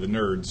ascendancy of the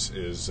nerds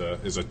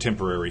is a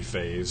temporary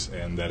phase,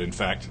 and that in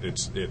fact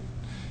it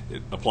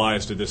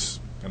applies to this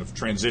kind of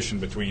transition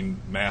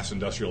between mass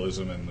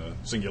industrialism and the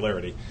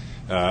singularity,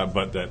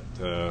 but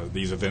that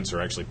these events are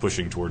actually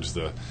pushing towards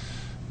the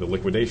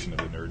liquidation of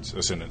the nerds'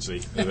 ascendancy.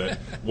 That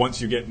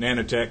once you get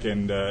nanotech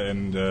and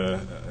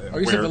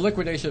you said the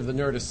liquidation of the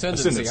nerd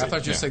ascendancy. I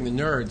thought you were saying the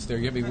nerds there.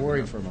 You'd be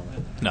worried for a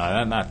moment.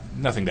 No,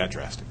 nothing that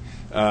drastic.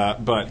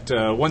 But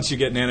once you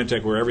get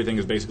nanotech where everything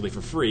is basically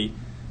for free,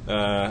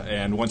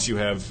 and once you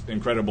have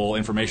incredible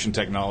information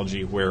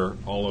technology where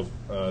all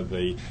of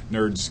the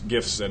nerds'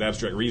 gifts at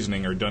abstract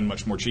reasoning are done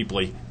much more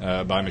cheaply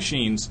by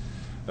machines,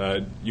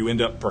 you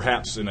end up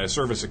perhaps in a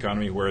service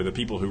economy where the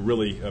people who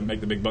really make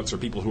the big bucks are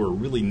people who are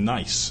really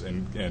nice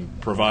and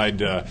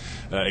provide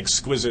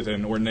exquisite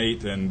and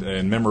ornate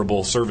and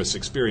memorable service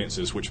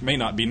experiences, which may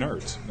not be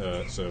nerds.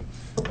 So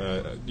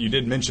you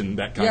did mention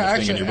that kind of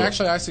thing in your book.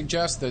 Actually, I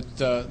suggest that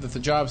the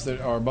jobs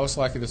that are most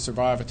likely to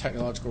survive a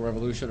technological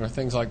revolution are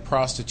things like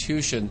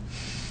prostitution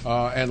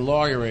and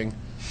lawyering,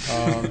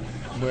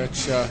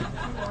 which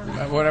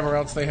whatever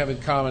else they have in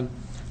common.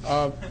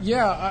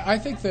 I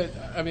think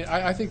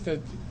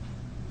that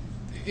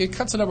it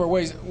cuts a number of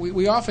ways.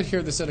 We often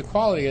hear this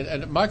inequality,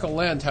 and Michael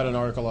Lend had an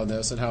article on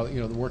this and how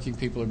the working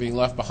people are being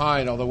left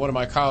behind. Although one of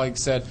my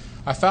colleagues said,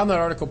 I found that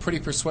article pretty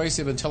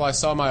persuasive until I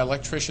saw my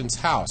electrician's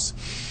house.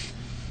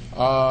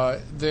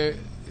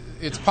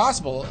 It's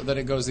possible that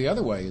it goes the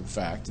other way. In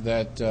fact,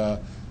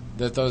 that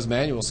those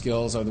manual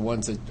skills are the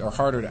ones that are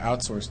harder to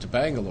outsource to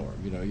Bangalore.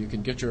 You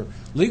can get your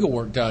legal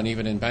work done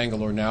even in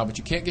Bangalore now, but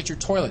you can't get your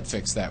toilet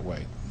fixed that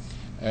way.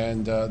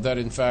 And that,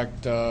 in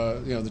fact,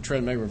 the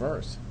trend may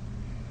reverse.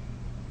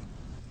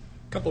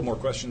 A couple more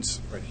questions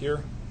right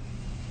here.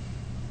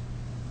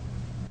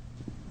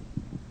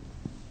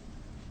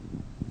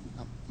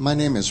 My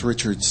name is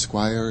Richard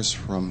Squires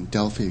from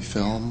Delphi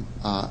Film.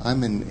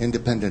 I'm an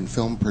independent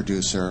film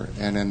producer,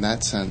 and in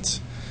that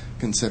sense,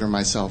 consider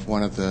myself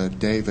one of the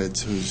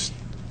Davids who's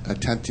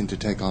attempting to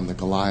take on the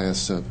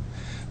Goliaths of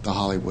the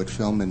Hollywood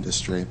film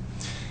industry.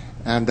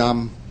 And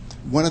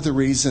one of the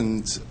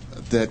reasons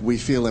that we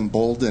feel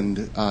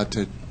emboldened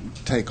to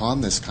take on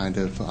this kind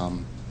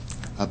of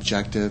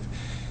objective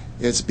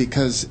is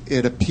because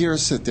it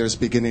appears that there's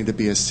beginning to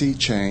be a sea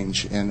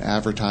change in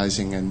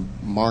advertising and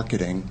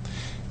marketing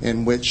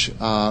in which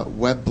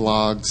web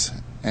blogs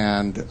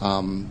and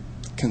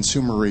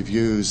consumer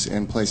reviews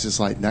in places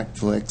like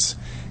Netflix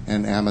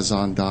and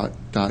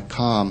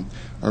Amazon.com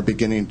are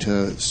beginning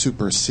to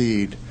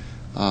supersede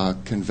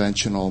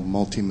conventional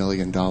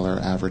multi-million-dollar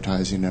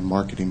advertising and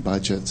marketing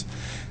budgets.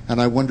 And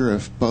I wonder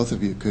if both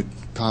of you could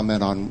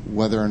comment on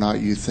whether or not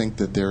you think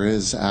that there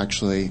is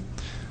actually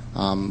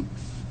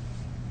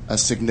a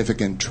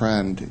significant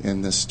trend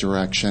in this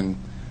direction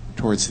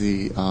towards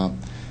the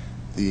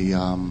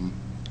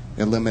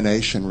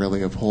elimination,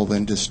 really, of whole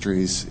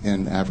industries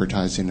in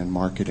advertising and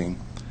marketing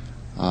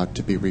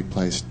to be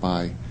replaced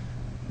by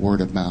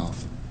word of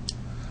mouth.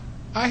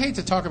 I hate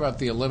to talk about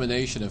the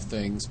elimination of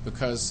things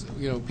because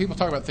people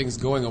talk about things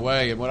going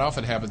away, and what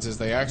often happens is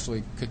they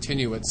actually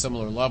continue at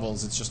similar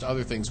levels. It's just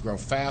other things grow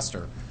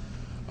faster.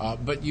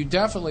 But you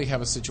definitely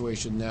have a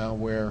situation now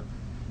where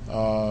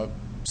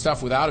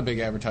stuff without a big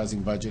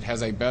advertising budget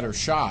has a better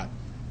shot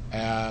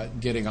at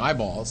getting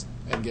eyeballs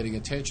and getting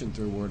attention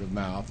through word of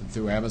mouth and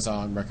through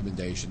Amazon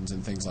recommendations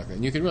and things like that.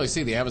 And you can really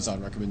see the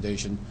Amazon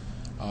recommendation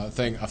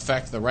thing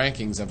affect the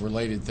rankings of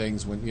related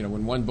things.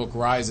 When one book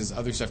rises,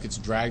 other stuff gets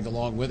dragged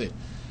along with it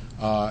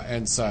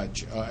and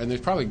such. And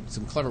there's probably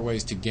some clever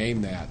ways to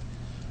game that.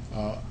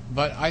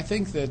 But I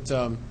think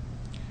that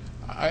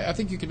I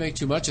think you can make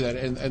too much of that.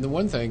 And the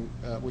one thing,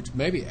 which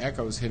maybe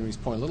echoes Henry's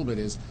point a little bit,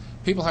 is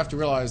people have to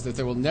realize that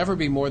there will never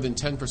be more than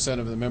 10%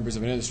 of the members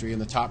of an industry in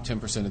the top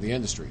 10% of the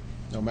industry,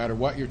 no matter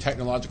what your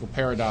technological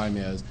paradigm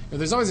is.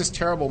 There's always this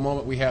terrible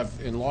moment we have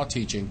in law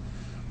teaching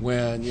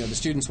when the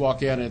students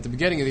walk in, and at the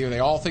beginning of the year they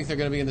all think they're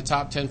going to be in the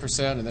top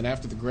 10%, and then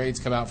after the grades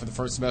come out for the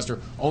first semester,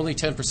 only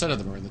 10% of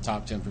them are in the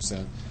top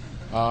 10%.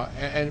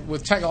 And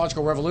with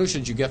technological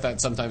revolutions, you get that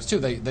sometimes too.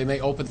 They may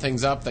open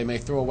things up, they may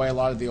throw away a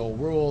lot of the old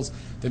rules,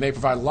 they may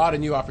provide a lot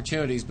of new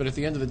opportunities, but at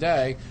the end of the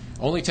day,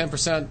 only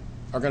 10%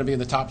 are going to be in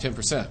the top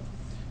 10%.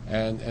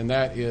 And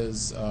that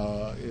is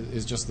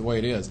just the way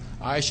it is.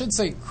 I should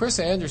say Chris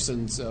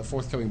Anderson's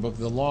forthcoming book,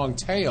 The Long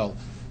Tail,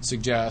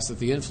 suggests that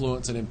the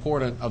influence and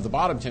importance of the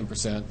bottom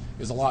 10%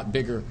 is a lot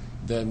bigger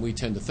than we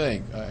tend to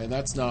think. And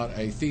that's not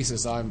a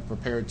thesis I'm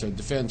prepared to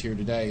defend here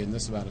today in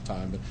this amount of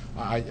time, but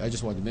I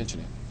just wanted to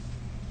mention it.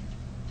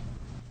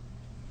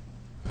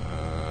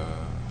 I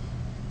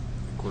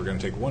think we're going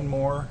to take one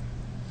more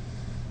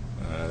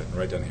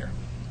right down here.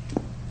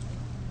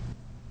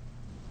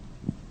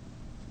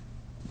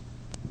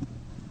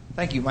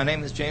 Thank you. My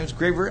name is James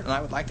Graver, and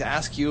I would like to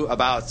ask you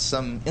about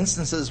some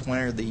instances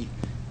where the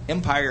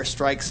Empire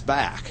strikes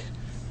back,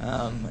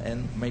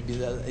 and maybe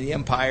the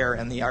Empire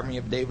and the Army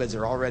of Davids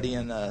are already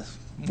in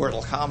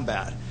mortal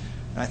combat.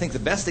 And I think the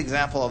best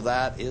example of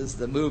that is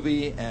the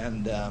movie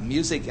and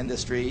music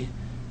industry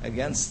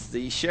against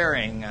the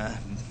sharing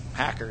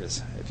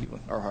hackers,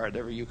 or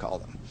whatever you call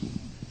them.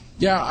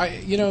 Yeah,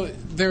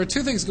 there are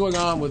two things going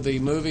on with the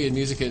movie and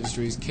music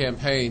industry's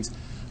campaigns.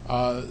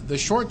 The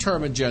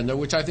short-term agenda,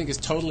 which I think is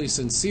totally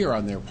sincere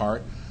on their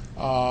part,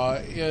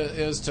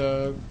 is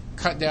to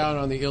cut down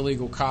on the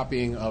illegal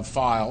copying of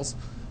files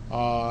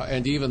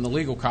and even the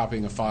legal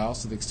copying of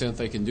files to the extent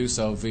they can do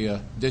so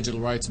via digital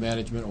rights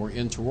management or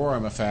in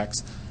terrorem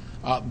effects.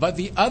 But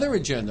the other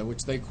agenda,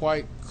 which they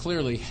quite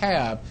clearly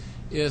have,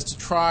 is to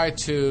try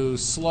to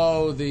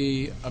slow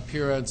the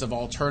appearance of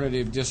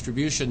alternative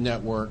distribution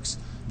networks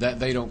that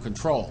they don't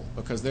control,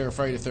 because they're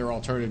afraid if there are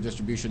alternative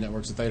distribution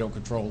networks that they don't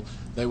control,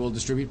 they will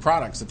distribute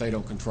products that they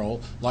don't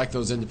control, like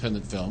those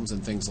independent films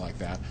and things like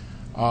that.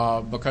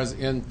 Because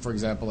in, for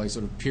example, a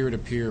sort of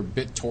peer-to-peer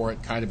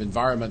BitTorrent kind of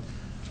environment,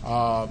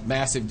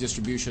 massive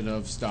distribution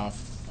of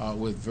stuff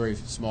with very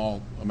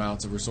small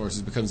amounts of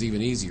resources becomes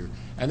even easier.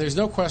 And there's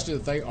no question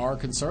that they are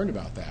concerned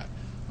about that.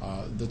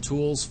 The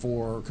tools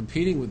for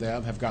competing with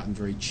them have gotten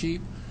very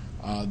cheap.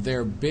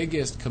 Their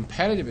biggest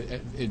competitive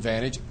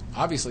advantage,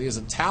 obviously,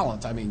 isn't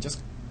talent. I mean,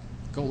 just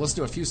go listen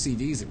to a few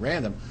CDs at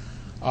random.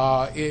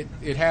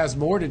 It has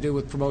more to do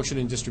with promotion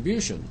and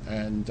distribution,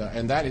 and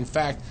that, in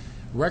fact,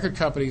 record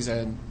companies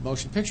and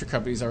motion picture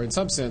companies are in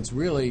some sense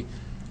really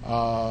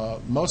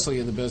mostly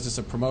in the business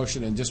of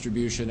promotion and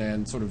distribution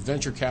and sort of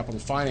venture capital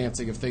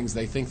financing of things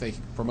they think they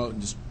can promote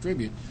and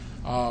distribute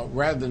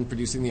rather than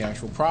producing the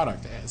actual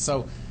product.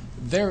 So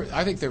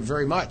I think they're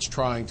very much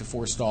trying to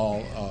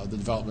forestall the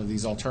development of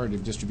these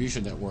alternative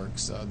distribution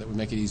networks that would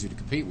make it easier to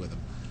compete with them.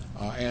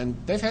 And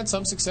they've had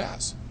some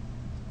success.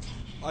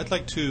 I'd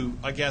like to,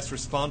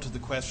 respond to the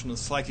question in a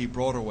slightly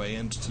broader way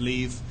and to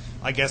leave,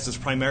 this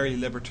primarily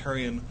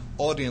libertarian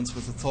audience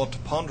with a thought to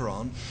ponder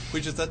on,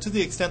 which is that to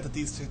the extent that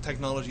these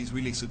technologies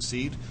really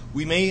succeed,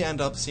 we may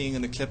end up seeing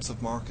an eclipse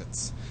of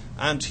markets.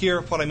 And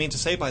here, what I mean to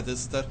say by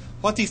this is that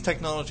what these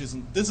technologies,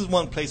 and this is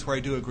one place where I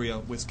do agree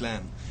with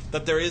Glenn,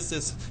 that there is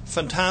this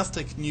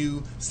fantastic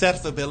new set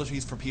of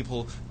abilities for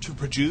people to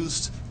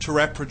produce, to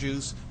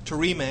reproduce, to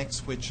remix,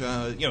 which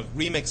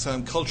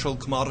remix cultural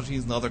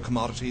commodities and other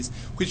commodities,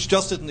 which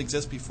just didn't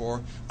exist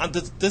before, and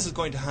this is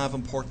going to have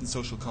important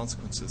social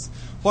consequences.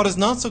 What is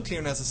not so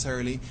clear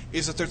necessarily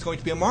is that there's going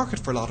to be a market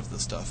for a lot of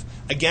this stuff.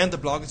 Again, the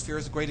blogosphere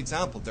is a great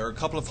example. There are a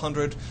couple of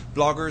hundred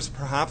bloggers,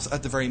 perhaps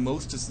at the very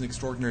most, it's an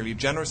extraordinarily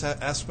generous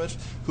estimate,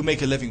 who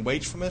make a living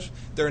wage from it.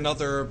 There are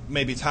another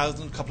maybe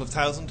couple of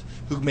thousand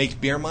who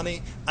make beer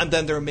money, and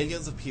then there are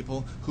millions of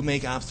people who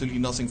make absolutely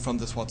nothing from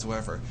this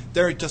whatsoever.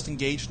 They're just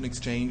engaged in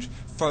exchange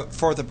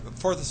for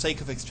the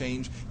sake of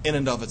exchange in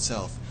and of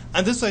itself.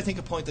 And this is, I think,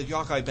 a point that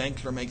Yochai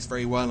Benkler makes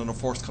very well in a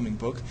forthcoming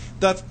book,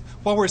 that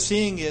what we're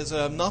seeing is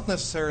not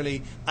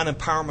necessarily an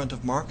empowerment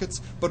of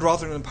markets, but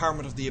rather an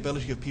empowerment of the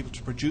ability of people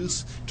to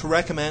produce, to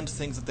recommend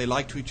things that they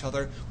like to each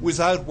other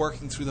without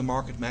working through the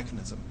market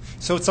mechanism.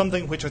 So it's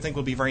something which I think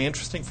will be very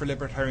interesting for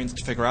libertarians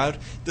to figure out.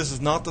 This is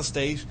not the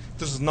state,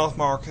 this is not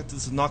market,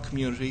 this is not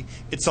community,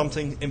 it's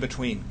something in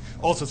between.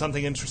 Also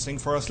something interesting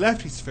for us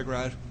lefties to figure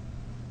out.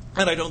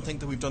 And I don't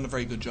think that we've done a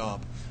very good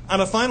job.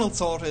 And a final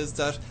thought is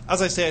that,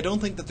 as I say, I don't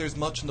think that there's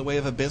much in the way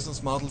of a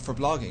business model for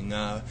blogging.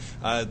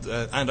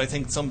 And I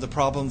think some of the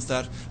problems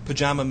that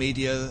Pajamas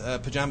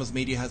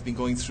Media has been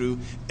going through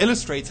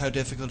illustrates how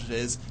difficult it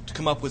is to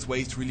come up with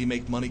ways to really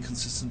make money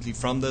consistently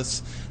from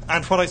this.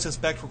 And what I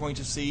suspect we're going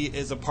to see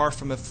is, apart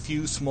from a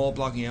few small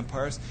blogging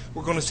empires,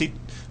 we're going to see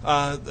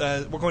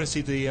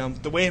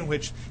the way in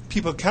which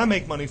people can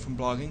make money from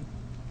blogging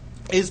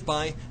is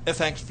by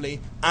effectively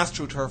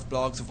astroturf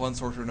blogs of one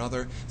sort or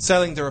another,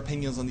 selling their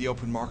opinions on the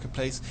open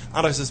marketplace,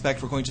 and I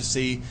suspect we're going to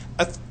see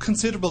a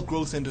considerable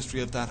growth industry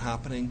of that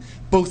happening,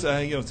 both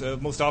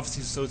most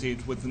obviously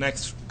associated with the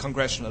next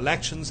congressional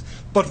elections,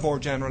 but more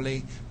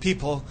generally,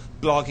 people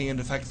blogging and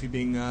effectively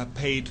being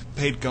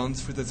paid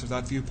guns for this or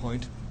that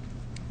viewpoint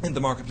in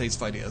the marketplace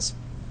of ideas.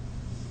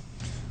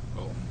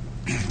 Well,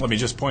 let me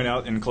just point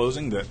out in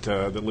closing that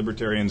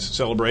libertarians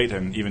celebrate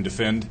and even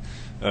defend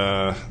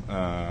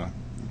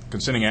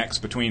consenting acts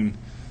between,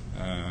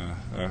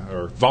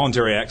 or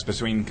voluntary acts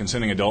between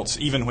consenting adults,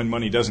 even when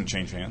money doesn't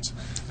change hands.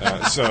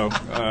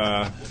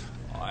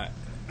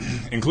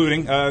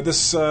 Including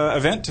this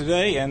event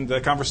today and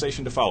the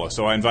conversation to follow.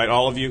 So I invite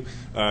all of you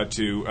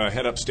to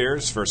head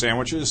upstairs for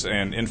sandwiches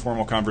and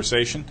informal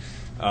conversation.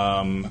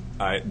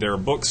 There are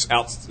books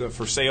out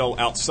for sale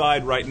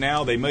outside right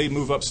now. They may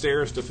move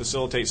upstairs to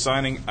facilitate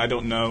signing. I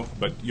don't know,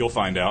 but you'll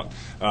find out.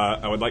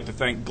 I would like to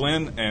thank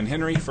Glenn and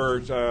Henry for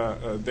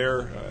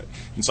their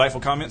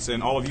insightful comments,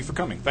 and all of you for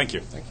coming. Thank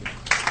you. Thank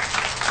you.